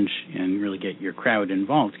challenge and really get your crowd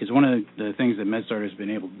involved, because one of the things that MedStartr has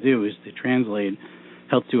been able to do is to translate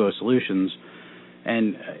Health 2.0 solutions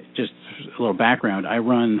And just a little background, I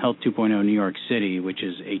run Health 2.0 New York City, which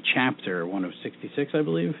is a chapter, one of 66, I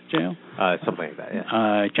believe, Jail? Something like that,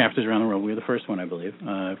 yeah. Chapters around the world. We were the first one, I believe,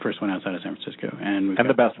 first one outside of San Francisco. And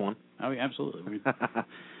the best one. Oh, yeah, absolutely.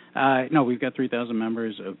 No, we've got 3,000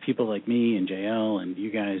 members of people like me and JL and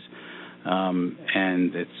you guys,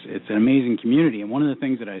 and it's an amazing community. And one of the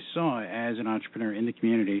things that I saw as an entrepreneur in the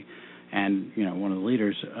community and, one of the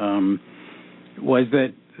leaders, was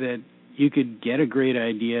that you could get a great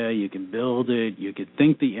idea, you could build it, you could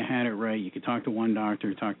think that you had it right, you could talk to one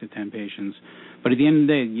doctor, talk to 10 patients, but at the end of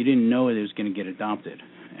the day, you didn't know it was going to get adopted,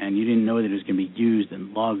 and you didn't know that it was going to be used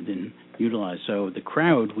and loved and utilized. So the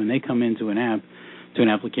crowd, when they come into an app, to an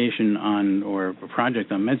application on or a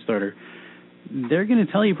project on MedStartr, they're going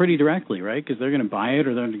to tell you pretty directly, right? Because they're going to buy it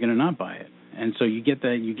or they're going to not buy it, and so you get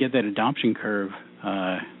that adoption curve.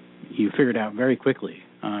 You figure it out very quickly.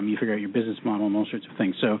 You figure out your business model and all sorts of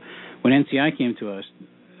things. So when NCI came to us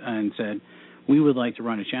and said, we would like to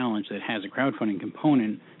run a challenge that has a crowdfunding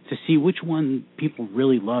component to see which one people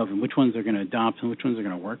really love and which ones they're going to adopt and which ones they're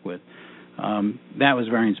going to work with, that was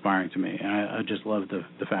very inspiring to me. And I just love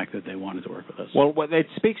the fact that they wanted to work with us. Well, it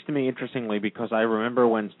speaks to me interestingly because I remember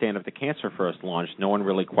when Stand Up to Cancer first launched, no one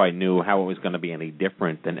really quite knew how it was going to be any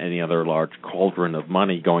different than any other large cauldron of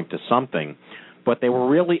money going to something. But they were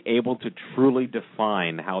really able to truly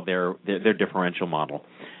define how their differential model.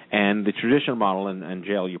 And the traditional model, and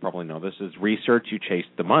Jail, you probably know this, is research, you chase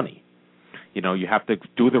the money. You have to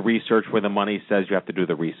do the research where the money says you have to do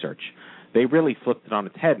the research. They really flipped it on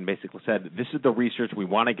its head and basically said, this is the research we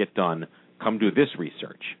want to get done, come do this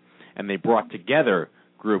research. And they brought together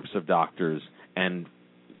groups of doctors and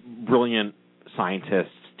brilliant scientists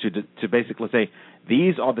to basically say,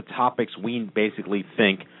 these are the topics we basically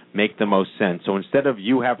think make the most sense. So instead of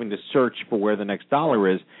you having to search for where the next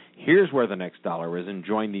dollar is, here's where the next dollar is, and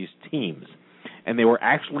join these teams. And they were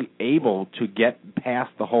actually able to get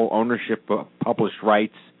past the whole ownership of published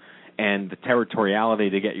rights and the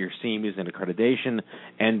territoriality to get your CMEs and accreditation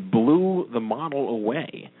and blew the model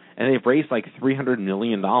away. And they've raised like $300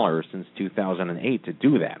 million since 2008 to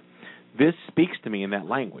do that. This speaks to me in that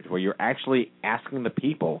language where you're actually asking the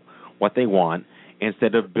people what they want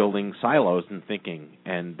instead of building silos and thinking.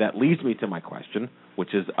 And that leads me to my question,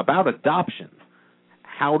 which is about adoption.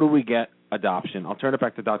 How do we get adoption? I'll turn it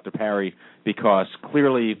back to Dr. Parry because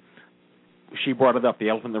clearly she brought it up. The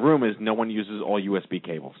elephant in the room is no one uses all USB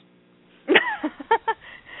cables.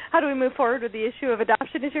 How do we move forward with the issue of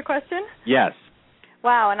adoption is your question? Yes.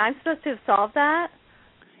 Wow, and I'm supposed to have solved that?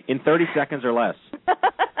 In 30 seconds or less.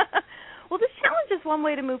 Well, this challenge is one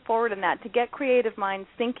way to move forward in that, to get creative minds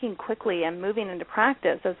thinking quickly and moving into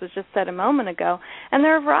practice, as was just said a moment ago. And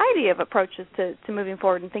there are a variety of approaches to moving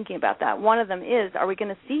forward and thinking about that. One of them is, are we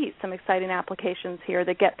going to see some exciting applications here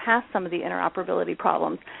that get past some of the interoperability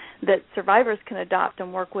problems that survivors can adopt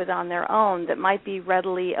and work with on their own that might be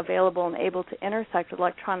readily available and able to intersect with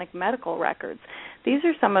electronic medical records? These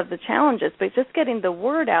are some of the challenges, but just getting the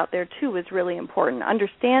word out there, too, is really important.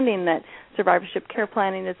 Understanding that survivorship care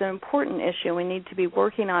planning is an important issue we need to be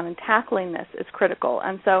working on, and tackling this is critical.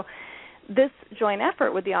 And so this joint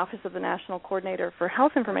effort with the Office of the National Coordinator for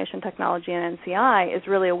Health Information Technology and NCI is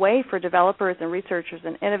really a way for developers and researchers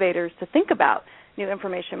and innovators to think about new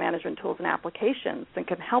information management tools and applications that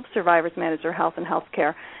can help survivors manage their health and health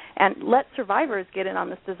care, and let survivors get in on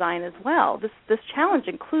this design as well. This challenge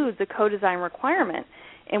includes a co-design requirement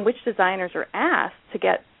in which designers are asked to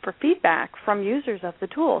get for feedback from users of the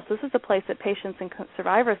tool. So this is a place that patients and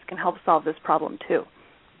survivors can help solve this problem too.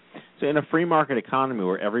 So in a free market economy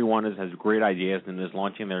where everyone has great ideas and is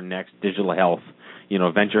launching their next digital health,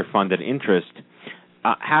 venture-funded interest,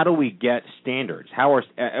 how do we get standards?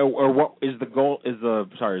 What is the goal? Is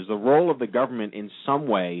the role of the government in some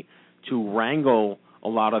way to wrangle a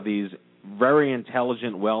lot of these very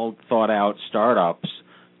intelligent, well thought out startups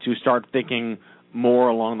to start thinking more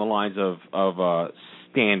along the lines of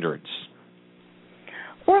standards?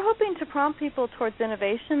 We're hoping to prompt people towards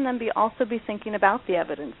innovation and also be thinking about the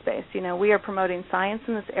evidence base. We are promoting science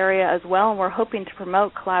in this area as well, and we're hoping to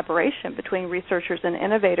promote collaboration between researchers and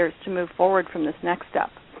innovators to move forward from this next step.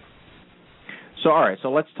 So, all right, so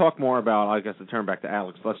let's talk more about, I guess to turn back to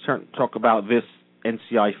Alex, let's talk about this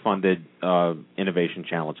NCI-funded innovation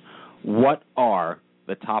challenge. What are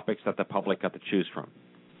the topics that the public got to choose from?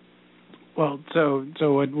 Well, so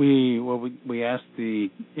what we asked the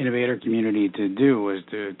innovator community to do was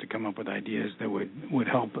to come up with ideas that would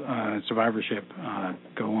help survivorship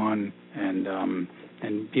go on and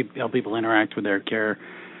help people interact with their care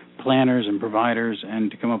planners and providers,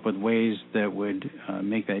 and to come up with ways that would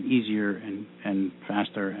make that easier and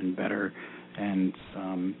faster and better And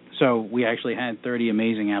so we actually had 30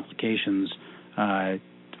 amazing applications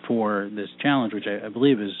for this challenge, which I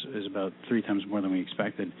believe is about 3 times more than we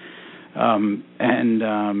expected.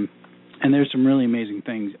 And there's some really amazing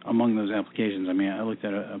things among those applications. I mean, I looked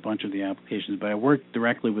at a bunch of the applications, but I worked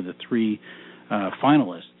directly with the 3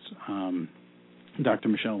 finalists. Dr.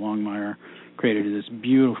 Michelle Longmire created this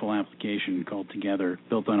beautiful application called Together,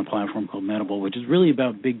 built on a platform called Medable, which is really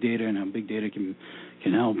about big data and how big data can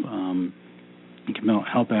help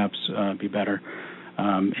help apps be better.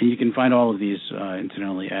 And you can find all of these,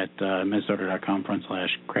 incidentally, at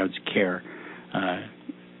MedStartr.com/crowdscare.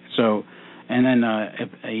 And then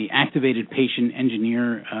a activated patient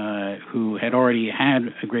engineer who had already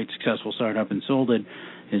had a great successful startup and sold it.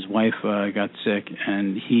 His wife got sick,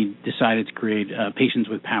 and he decided to create Patients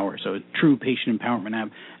with Power, so a true patient empowerment app.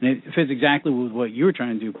 And it fits exactly with what you were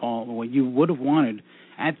trying to do, Paul, what you would have wanted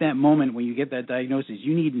at that moment when you get that diagnosis.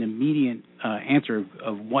 You need an immediate answer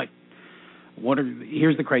of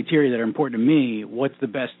here's the criteria that are important to me. What's the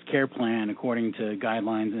best care plan according to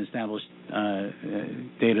guidelines and established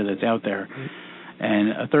data that's out there?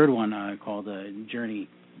 And a third one called Journey,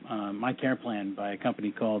 My Care Plan, by a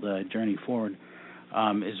company called Journey Forward,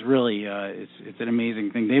 is really it's an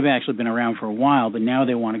amazing thing. They've actually been around for a while, but now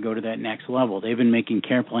they want to go to that next level. They've been making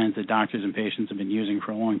care plans that doctors and patients have been using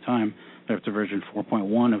for a long time. They're up to version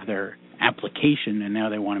 4.1 of their application, and now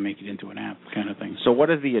they want to make it into an app kind of thing. So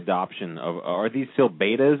what is the adoption of? Are these still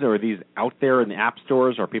betas, or are these out there in the app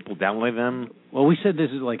stores? Are people downloading them? Well, we said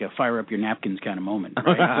this is like a fire up your napkins kind of moment,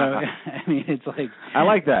 right? So, I mean, it's like... I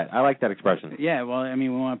like that. I like that expression. Yeah, well, I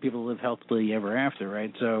mean, we want people to live healthily ever after,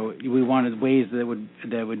 right? So we wanted ways that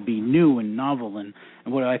would be new and novel. And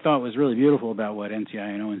what I thought was really beautiful about what NCI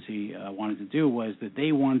and ONC wanted to do was that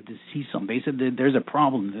they wanted to see something. They said that there's a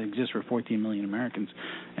problem that exists for 14 million Americans,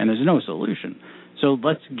 and there's no solution. So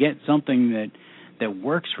let's get something that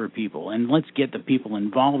works for people, and let's get the people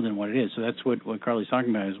involved in what it is. So that's what Carly's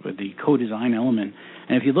talking about, is with the co-design element.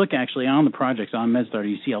 And if you look actually on the projects on MedStartr,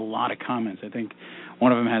 you see a lot of comments. I think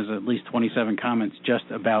one of them has at least 27 comments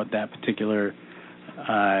just about that particular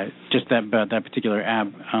that particular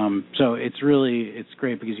app. So it's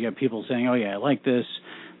great because you got people saying, "Oh yeah, I like this."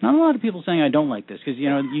 Not a lot of people saying I don't like this, because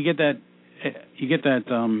you get that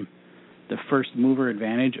the first mover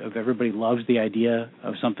advantage of everybody loves the idea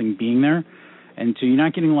of something being there. And so you're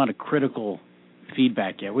not getting a lot of critical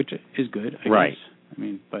feedback yet, which is good, I guess. I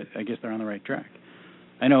mean, but I guess they're on the right track.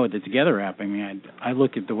 I know the Together app, I mean, I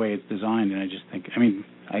look at the way it's designed, and I just think, I mean,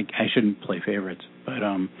 I shouldn't play favorites, but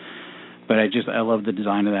I love the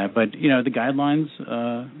design of that. But, the guidelines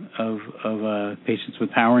of Patients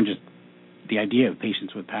with Power, and just the idea of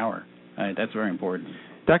Patients with Power, that's very important.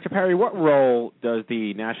 Dr. Parry, what role does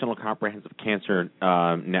the National Comprehensive Cancer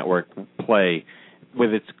Network play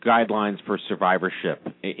with its guidelines for survivorship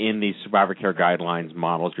in these survivor care guidelines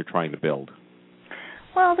models you're trying to build?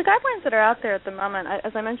 Well, the guidelines that are out there at the moment,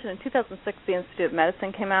 as I mentioned, in 2006, the Institute of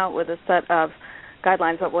Medicine came out with a set of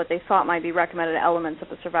guidelines about what they thought might be recommended elements of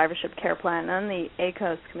a survivorship care plan. And then the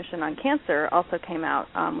ACOS Commission on Cancer also came out,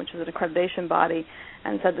 which is an accreditation body,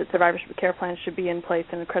 and said that survivorship care plans should be in place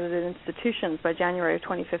in accredited institutions by January of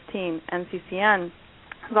 2015. NCCN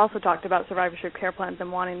has also talked about survivorship care plans and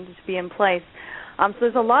wanting to be in place. So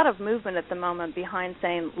there's a lot of movement at the moment behind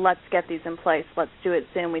saying, let's get these in place, let's do it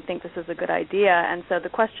soon, we think this is a good idea. And so the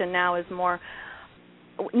question now is more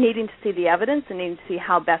needing to see the evidence and needing to see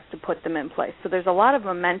how best to put them in place. So there's a lot of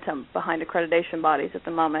momentum behind accreditation bodies at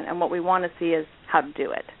the moment, and what we want to see is how to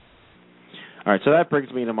do it. All right, so that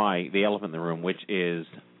brings me to the elephant in the room, which is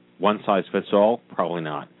one size fits all? Probably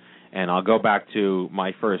not. And I'll go back to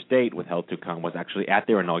my first date with Health2Con was actually at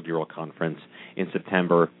their inaugural conference in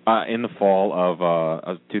September, in the fall of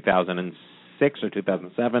 2006 or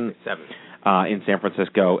 2007 in San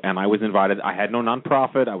Francisco. And I was invited. I had no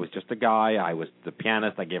nonprofit. I was just a guy. I was the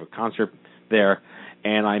pianist. I gave a concert there.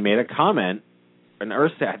 And I made a comment, an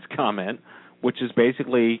ersatz comment, which is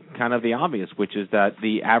basically kind of the obvious, which is that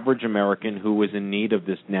the average American who is in need of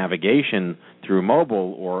this navigation through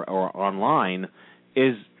mobile or online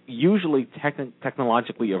is usually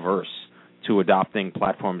technologically averse to adopting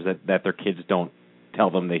platforms that their kids don't tell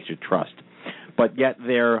them they should trust. But yet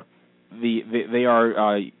the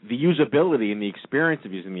usability and the experience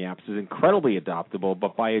of using the apps is incredibly adoptable,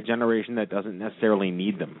 but by a generation that doesn't necessarily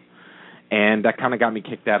need them. And that kind of got me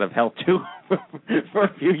kicked out of Health too for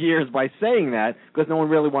a few years by saying that, because no one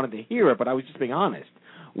really wanted to hear it, but I was just being honest.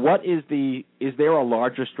 Is there a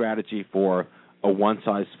larger strategy for a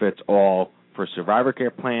one-size-fits-all for survivor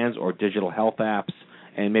care plans or digital health apps?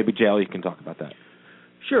 And maybe, JL, you can talk about that.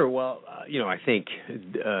 Sure. Well, I think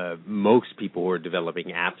most people who are developing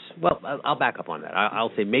apps, well, I'll back up on that.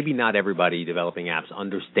 I'll say maybe not everybody developing apps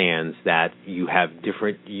understands that you have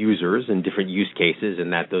different users and different use cases,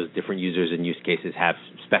 and that those different users and use cases have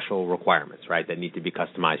special requirements, right, that need to be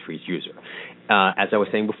customized for each user. As I was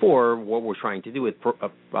saying before, what we're trying to do with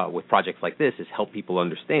projects like this is help people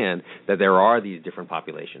understand that there are these different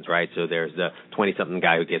populations, right? So there's the 20-something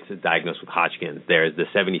guy who gets diagnosed with Hodgkin's. There's the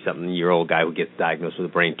 70-something-year-old guy who gets diagnosed with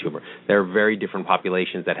a brain tumor. There are very different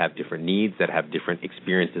populations that have different needs, that have different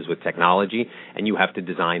experiences with technology, and you have to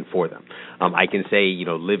design for them. I can say,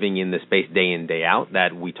 living in the space day in, day out,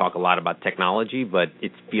 that we talk a lot about technology, but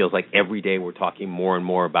it feels like every day we're talking more and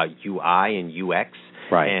more about UI and UX.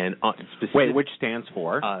 Right. And wait, which stands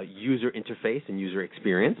for? User interface and user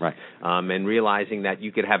experience. Right. And realizing that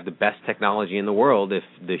you could have the best technology in the world if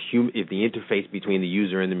the interface between the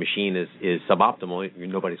user and the machine is suboptimal,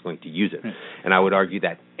 nobody's going to use it. Right. And I would argue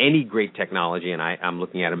that any great technology, and I'm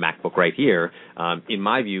looking at a MacBook right here, in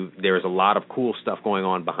my view, there's a lot of cool stuff going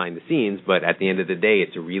on behind the scenes, but at the end of the day,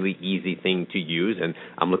 it's a really easy thing to use. And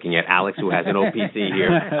I'm looking at Alex, who has an old PC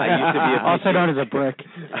here. I used to be a PC. Also known as a brick.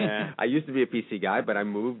 I used to be a PC guy, but I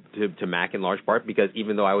moved to Mac in large part because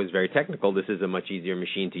even though I was very technical, this is a much easier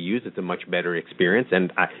machine to use. It's a much better experience,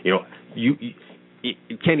 and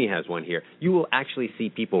Kenny has one here. You will actually see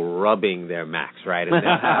people rubbing their Macs, right? And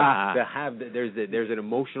there's an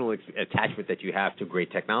emotional attachment that you have to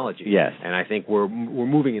great technology. Yes. And I think we're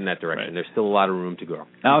moving in that direction. Right. There's still a lot of room to grow.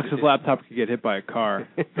 Alex's laptop could get hit by a car.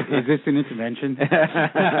 Is this an intervention?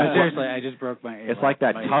 Seriously, I just broke my. It's like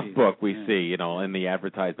that tough book we see, in the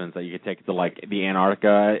advertisements that you could take to the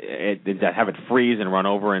Antarctica, have it freeze and run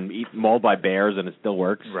over and eat mauled by bears, and it still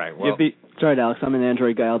works. Right. Well, sorry, Alex. I'm an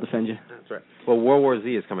Android guy. I'll defend you. That's right. Well, World War Z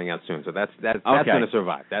is coming out soon, so that's going to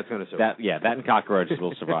survive. That's going to survive. That and cockroaches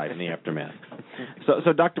will survive in the aftermath.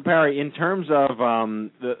 So, Dr. Parry, in terms of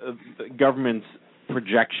the government's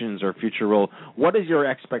projections or future role, what is your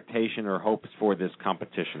expectation or hopes for this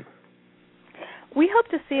competition? We hope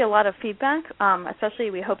to see a lot of feedback,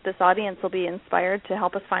 especially we hope this audience will be inspired to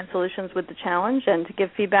help us find solutions with the challenge and to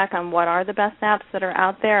give feedback on what are the best apps that are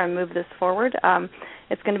out there and move this forward.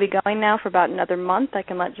 It's going to be going now for about another month. I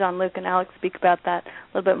can let Jean-Luc and Alex speak about that a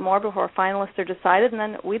little bit more before finalists are decided, and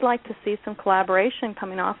then we'd like to see some collaboration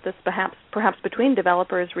coming off this, perhaps between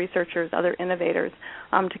developers, researchers, other innovators,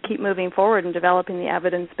 to keep moving forward and developing the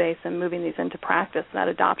evidence base and moving these into practice, that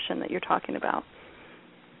adoption that you're talking about.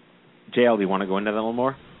 JL, do you want to go into that a little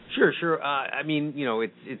more? Sure.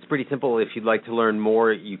 It's pretty simple. If you'd like to learn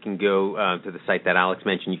more, you can go to the site that Alex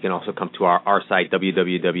mentioned. You can also come to our site,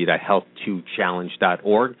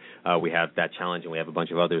 www.health2challenge.org. We have that challenge, and we have a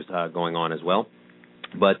bunch of others going on as well.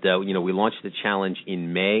 But, we launched the challenge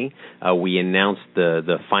in May. We announced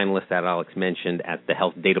the finalists that Alex mentioned at the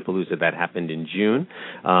Health Datapalooza that happened in June.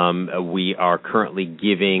 We are currently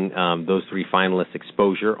giving those three finalists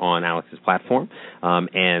exposure on Alex's platform.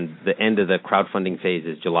 And the end of the crowdfunding phase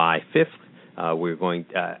is July 5th. We're going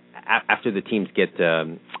after the teams get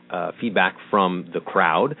feedback from the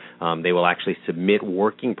crowd, they will actually submit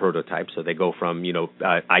working prototypes. So they go from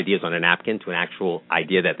ideas on a napkin to an actual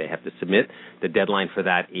idea that they have to submit. The deadline for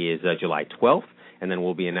that is July 12th, and then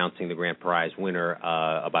we'll be announcing the grand prize winner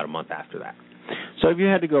about a month after that. So if you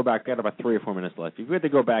had to go back, got about 3 or 4 minutes left. If you had to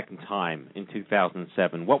go back in time in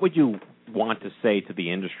 2007, what would you want to say to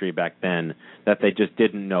the industry back then that they just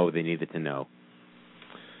didn't know they needed to know?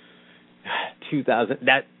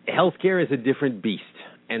 That healthcare is a different beast,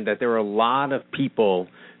 and that there are a lot of people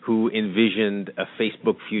who envisioned a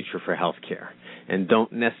Facebook future for healthcare and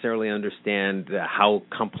don't necessarily understand how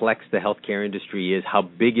complex the healthcare industry is, how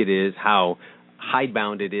big it is, how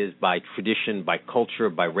hidebound it is by tradition, by culture,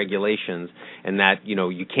 by regulations, and that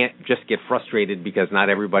you can't just get frustrated because not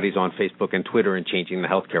everybody's on Facebook and Twitter and changing the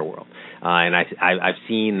healthcare world. And I've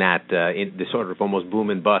seen that in the sort of almost boom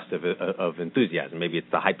and bust of enthusiasm. Maybe it's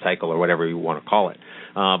the hype cycle or whatever you want to call it.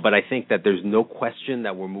 But I think that there's no question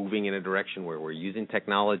that we're moving in a direction where we're using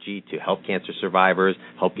technology to help cancer survivors,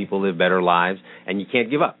 help people live better lives, and you can't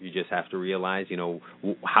give up. You just have to realize,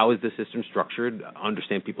 how is the system structured,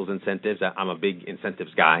 understand people's incentives. I'm a big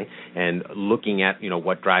incentives guy, and looking at,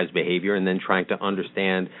 what drives behavior and then trying to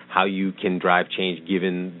understand how you can drive change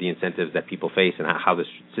given the incentives that people face and how the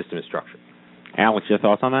system is structured. Alex, your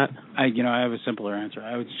thoughts on that? I have a simpler answer.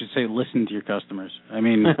 I would just say listen to your customers. I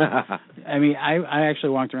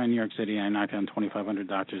actually walked around New York City and I knocked on 2,500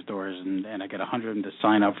 doctors' doors and I got 100 of them to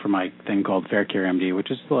sign up for my thing called Fair Care MD, which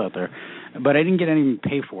is still out there, but I didn't get anyone to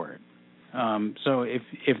pay for it. So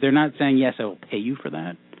if they're not saying yes, I will pay you for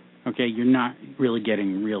that, okay, you're not really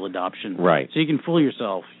getting real adoption. Right. So you can fool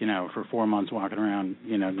yourself, for 4 months walking around,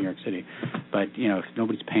 New York City. But, if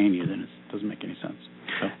nobody's paying you, then it doesn't make any sense.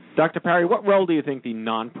 So. Dr. Parry, what role do you think the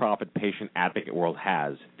nonprofit patient advocate world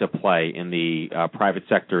has to play in the private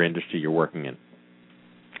sector industry you're working in?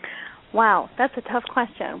 Wow, that's a tough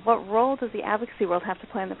question. What role does the advocacy world have to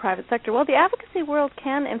play in the private sector? Well, the advocacy world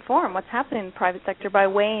can inform what's happening in the private sector by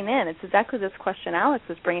weighing in. It's exactly this question Alex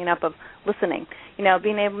was bringing up of listening.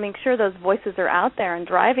 Being able to make sure those voices are out there and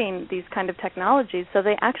driving these kind of technologies so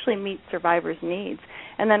they actually meet survivors' needs,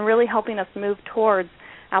 and then really helping us move towards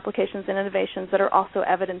applications and innovations that are also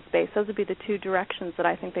evidence-based. Those would be the two directions that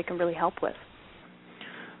I think they can really help with.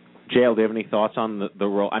 JL, do you have any thoughts on the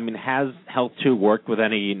role? I mean, has Health 2 worked with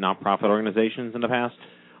any nonprofit organizations in the past?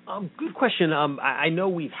 Good question. I know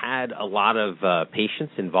we've had a lot of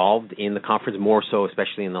patients involved in the conference, more so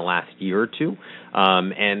especially in the last year or two.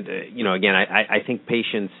 Again, I think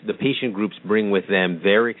the patient groups bring with them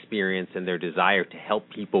their experience and their desire to help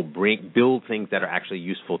people build things that are actually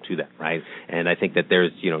useful to them, right? And I think that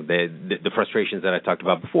there's, the frustrations that I talked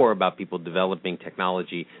about before about people developing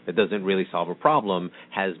technology that doesn't really solve a problem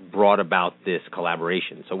has brought about this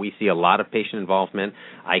collaboration. So we see a lot of patient involvement.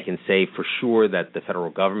 I can say for sure that the federal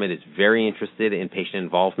government is very interested in patient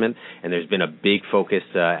involvement, and there's been a big focus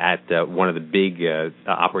at one of the big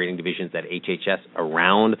operating divisions at HHS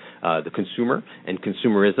around the consumer and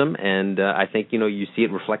consumerism, and I think you see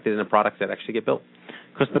it reflected in the products that actually get built.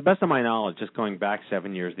 Because to the best of my knowledge, just going back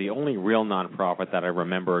 7 years, the only real nonprofit that I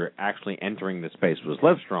remember actually entering the space was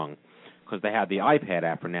Livestrong, because they had the iPad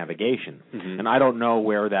app for navigation, and I don't know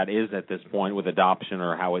where that is at this point with adoption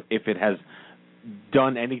or if it has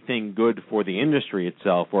done anything good for the industry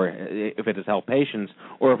itself, or if it has helped patients,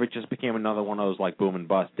 or if it just became another one of those like boom and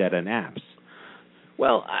bust dead-end apps.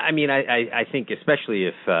 Well, I mean, I think especially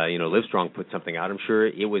if Livestrong put something out, I'm sure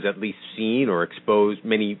it was at least seen or exposed.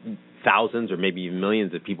 Many thousands or maybe even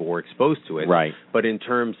millions of people were exposed to it. Right. But in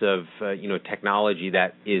terms of technology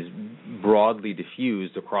that is broadly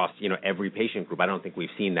diffused across every patient group, I don't think we've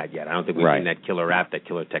seen that yet. I don't think we've seen that killer app, that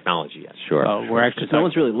killer technology yet. Sure. We're actually no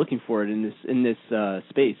one's really looking for it in this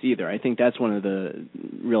space either. I think that's one of the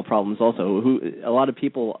real problems. Also, a lot of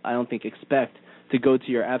people I don't think expect to go to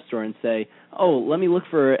your app store and say, oh, let me look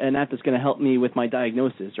for an app that's going to help me with my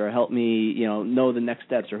diagnosis or help me, know the next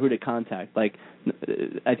steps or who to contact. Like,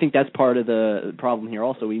 I think that's part of the problem here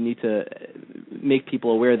also. We need to make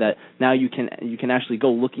people aware that now you can actually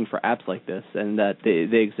go looking for apps like this and that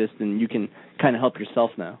they exist and you can kind of help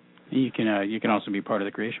yourself now. You can also be part of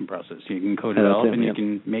the creation process. You can co-develop and you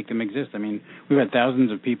can make them exist. I mean, we've had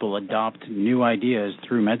thousands of people adopt new ideas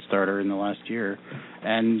through MedStartr in the last year,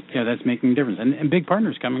 and that's making a difference. And big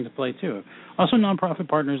partners coming to play too. Also, nonprofit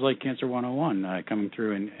partners like Cancer 101 coming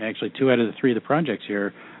through, and actually 2 out of the 3 of the projects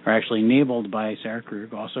here are actually enabled by Sarah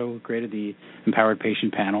Krug. Also created the Empowered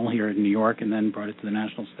Patient Panel here in New York, and then brought it to the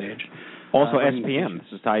national stage. Also, SPM,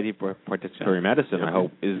 Society for Participatory Medicine, I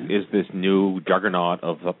hope, is this new juggernaut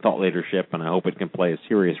of thought leadership, and I hope it can play a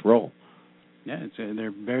serious role. Yeah, they're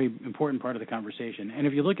a very important part of the conversation. And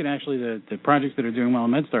if you look at actually the projects that are doing well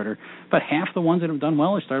in MedStartr, about half the ones that have done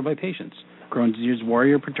well are started by patients. Crohn's Disease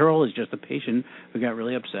Warrior Patrol is just a patient who got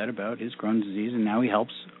really upset about his Crohn's disease, and now he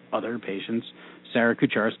helps other patients. Sarah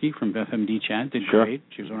Kucharski from FMD Chat did great.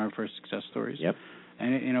 She was one of our first success stories. Yep.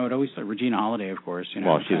 And it always Regina Holiday, of course.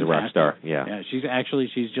 Well, she's a rock star. Yeah. Yeah.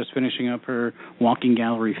 She's just finishing up her walking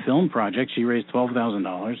gallery film project. She raised $12,000.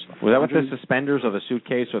 Was that with the suspenders or the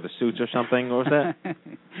suitcase or the suits or something? What was that?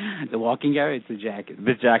 The walking gallery. It's the jacket.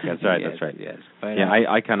 The jacket. That's right. Yes, that's right. Yes. But,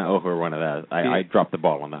 I kind of owe her one of that. I dropped the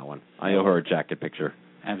ball on that one. I owe her a jacket picture.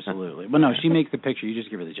 Absolutely. Well, no, she makes the picture. You just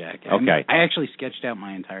give her the jacket. Okay. I actually sketched out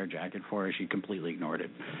my entire jacket for her. She completely ignored it.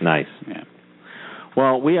 Nice. Yeah.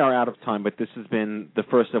 Well, we are out of time, but this has been the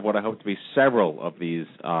first of what I hope to be several of these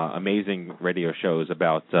amazing radio shows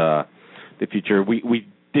about the future. We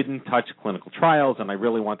didn't touch clinical trials, and I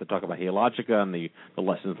really want to talk about Healogica and the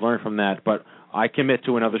lessons learned from that, but I commit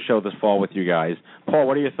to another show this fall with you guys. Paul,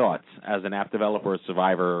 what are your thoughts as an app developer,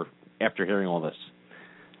 survivor, after hearing all this?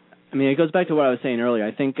 I mean, it goes back to what I was saying earlier.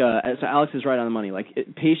 I think so Alex is right on the money. Like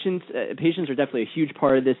patients are definitely a huge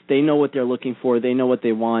part of this. They know what they're looking for. They know what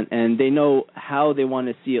they want, and they know how they want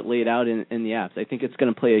to see it laid out in the apps. I think it's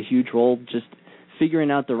going to play a huge role just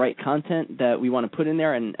figuring out the right content that we want to put in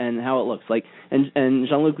there and how it looks like. And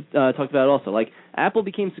Jean-Luc talked about it also. Like Apple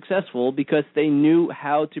became successful because they knew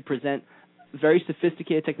how to present very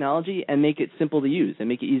sophisticated technology and make it simple to use and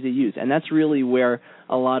make it easy to use. And that's really where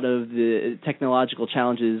a lot of the technological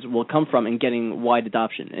challenges will come from in getting wide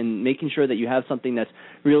adoption and making sure that you have something that's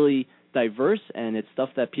really diverse, and it's stuff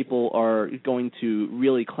that people are going to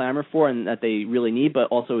really clamor for and that they really need, but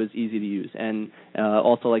also is easy to use. And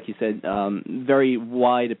also, like you said, very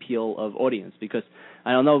wide appeal of audience, because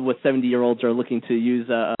I don't know what 70-year-olds are looking to use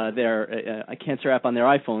their a cancer app on their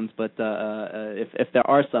iPhones, but if there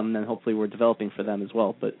are some, then hopefully we're developing for them as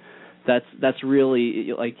well. But that's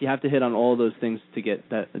really, like, you have to hit on all of those things to get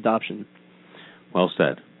that adoption. Well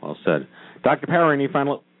said. Well said. Dr. Parry, any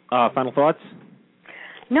final thoughts?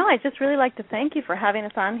 No, I'd just really like to thank you for having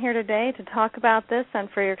us on here today to talk about this and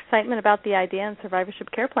for your excitement about the idea in survivorship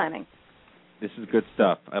care planning. This is good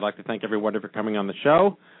stuff. I'd like to thank everybody for coming on the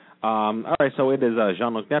show. All right, so it is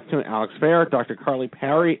Jean-Luc Neptune, Alex Fair, Dr. Carly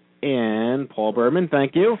Parry, and Paul Berman.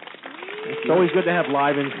 Thank you. It's always good to have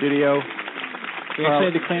live in studio. We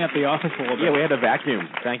actually had to clean up the office a little bit. Yeah, we had to vacuum.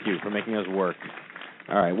 Thank you for making us work.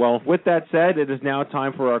 All right, well, with that said, it is now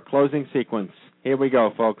time for our closing sequence. Here we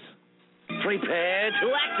go, folks. Prepare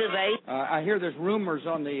to activate. I hear there's rumors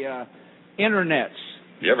on the internets.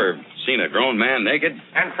 You ever seen a grown man naked?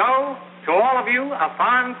 And so, to all of you, a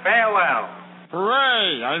fond farewell.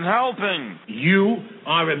 Hooray, I'm helping. You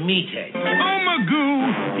are a meathead. Oh,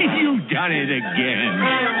 Magoo, you've done it again.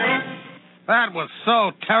 That was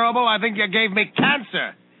so terrible, I think you gave me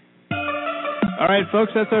cancer. All right, folks,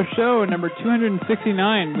 that's our show, number 269.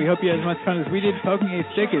 We hope you had as much fun as we did poking a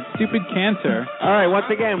stick at stupid cancer. All right, once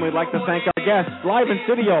again, we'd like to thank our guests, live in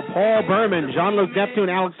studio, Paul Berman, Jean-Luc Neptune,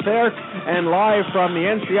 Alex Fair, and live from the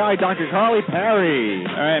NCI, Dr. Carly Parry.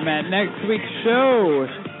 All right, Matt, next week's show,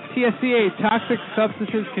 TSCA, Toxic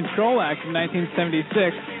Substances Control Act of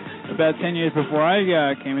 1976, about 10 years before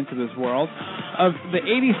I came into this world. Of the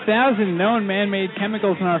 80,000 known man-made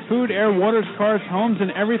chemicals in our food, air, waters, cars, homes, and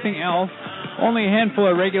everything else, only a handful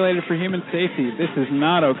are regulated for human safety. This is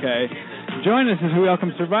not okay. Join us as we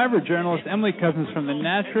welcome survivor journalist Emily Cousins from the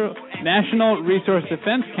National Resource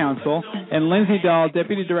Defense Council and Lindsay Dahl,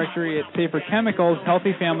 Deputy Director at Safer Chemicals,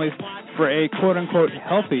 Healthy Families, for a quote-unquote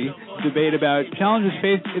healthy debate about challenges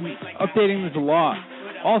faced in updating this law.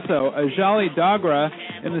 Also, Ajali Dogra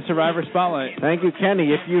in the Survivor Spotlight. Thank you,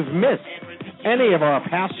 Kenny. If you've missed any of our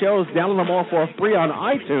past shows, download them all for free on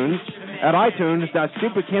iTunes at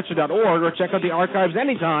itunes.stupidcancer.org, or check out the archives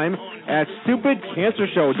anytime at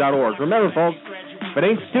stupidcancershow.org. Remember, folks, if it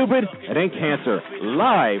ain't stupid, it ain't cancer.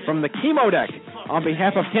 Live from the chemo deck, on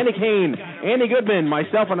behalf of Kenny Kane, Andy Goodman,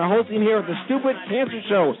 myself, and our whole team here at the Stupid Cancer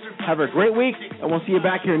Show, have a great week, and we'll see you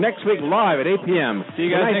back here next week live at 8 p.m. See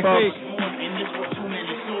you guys next week.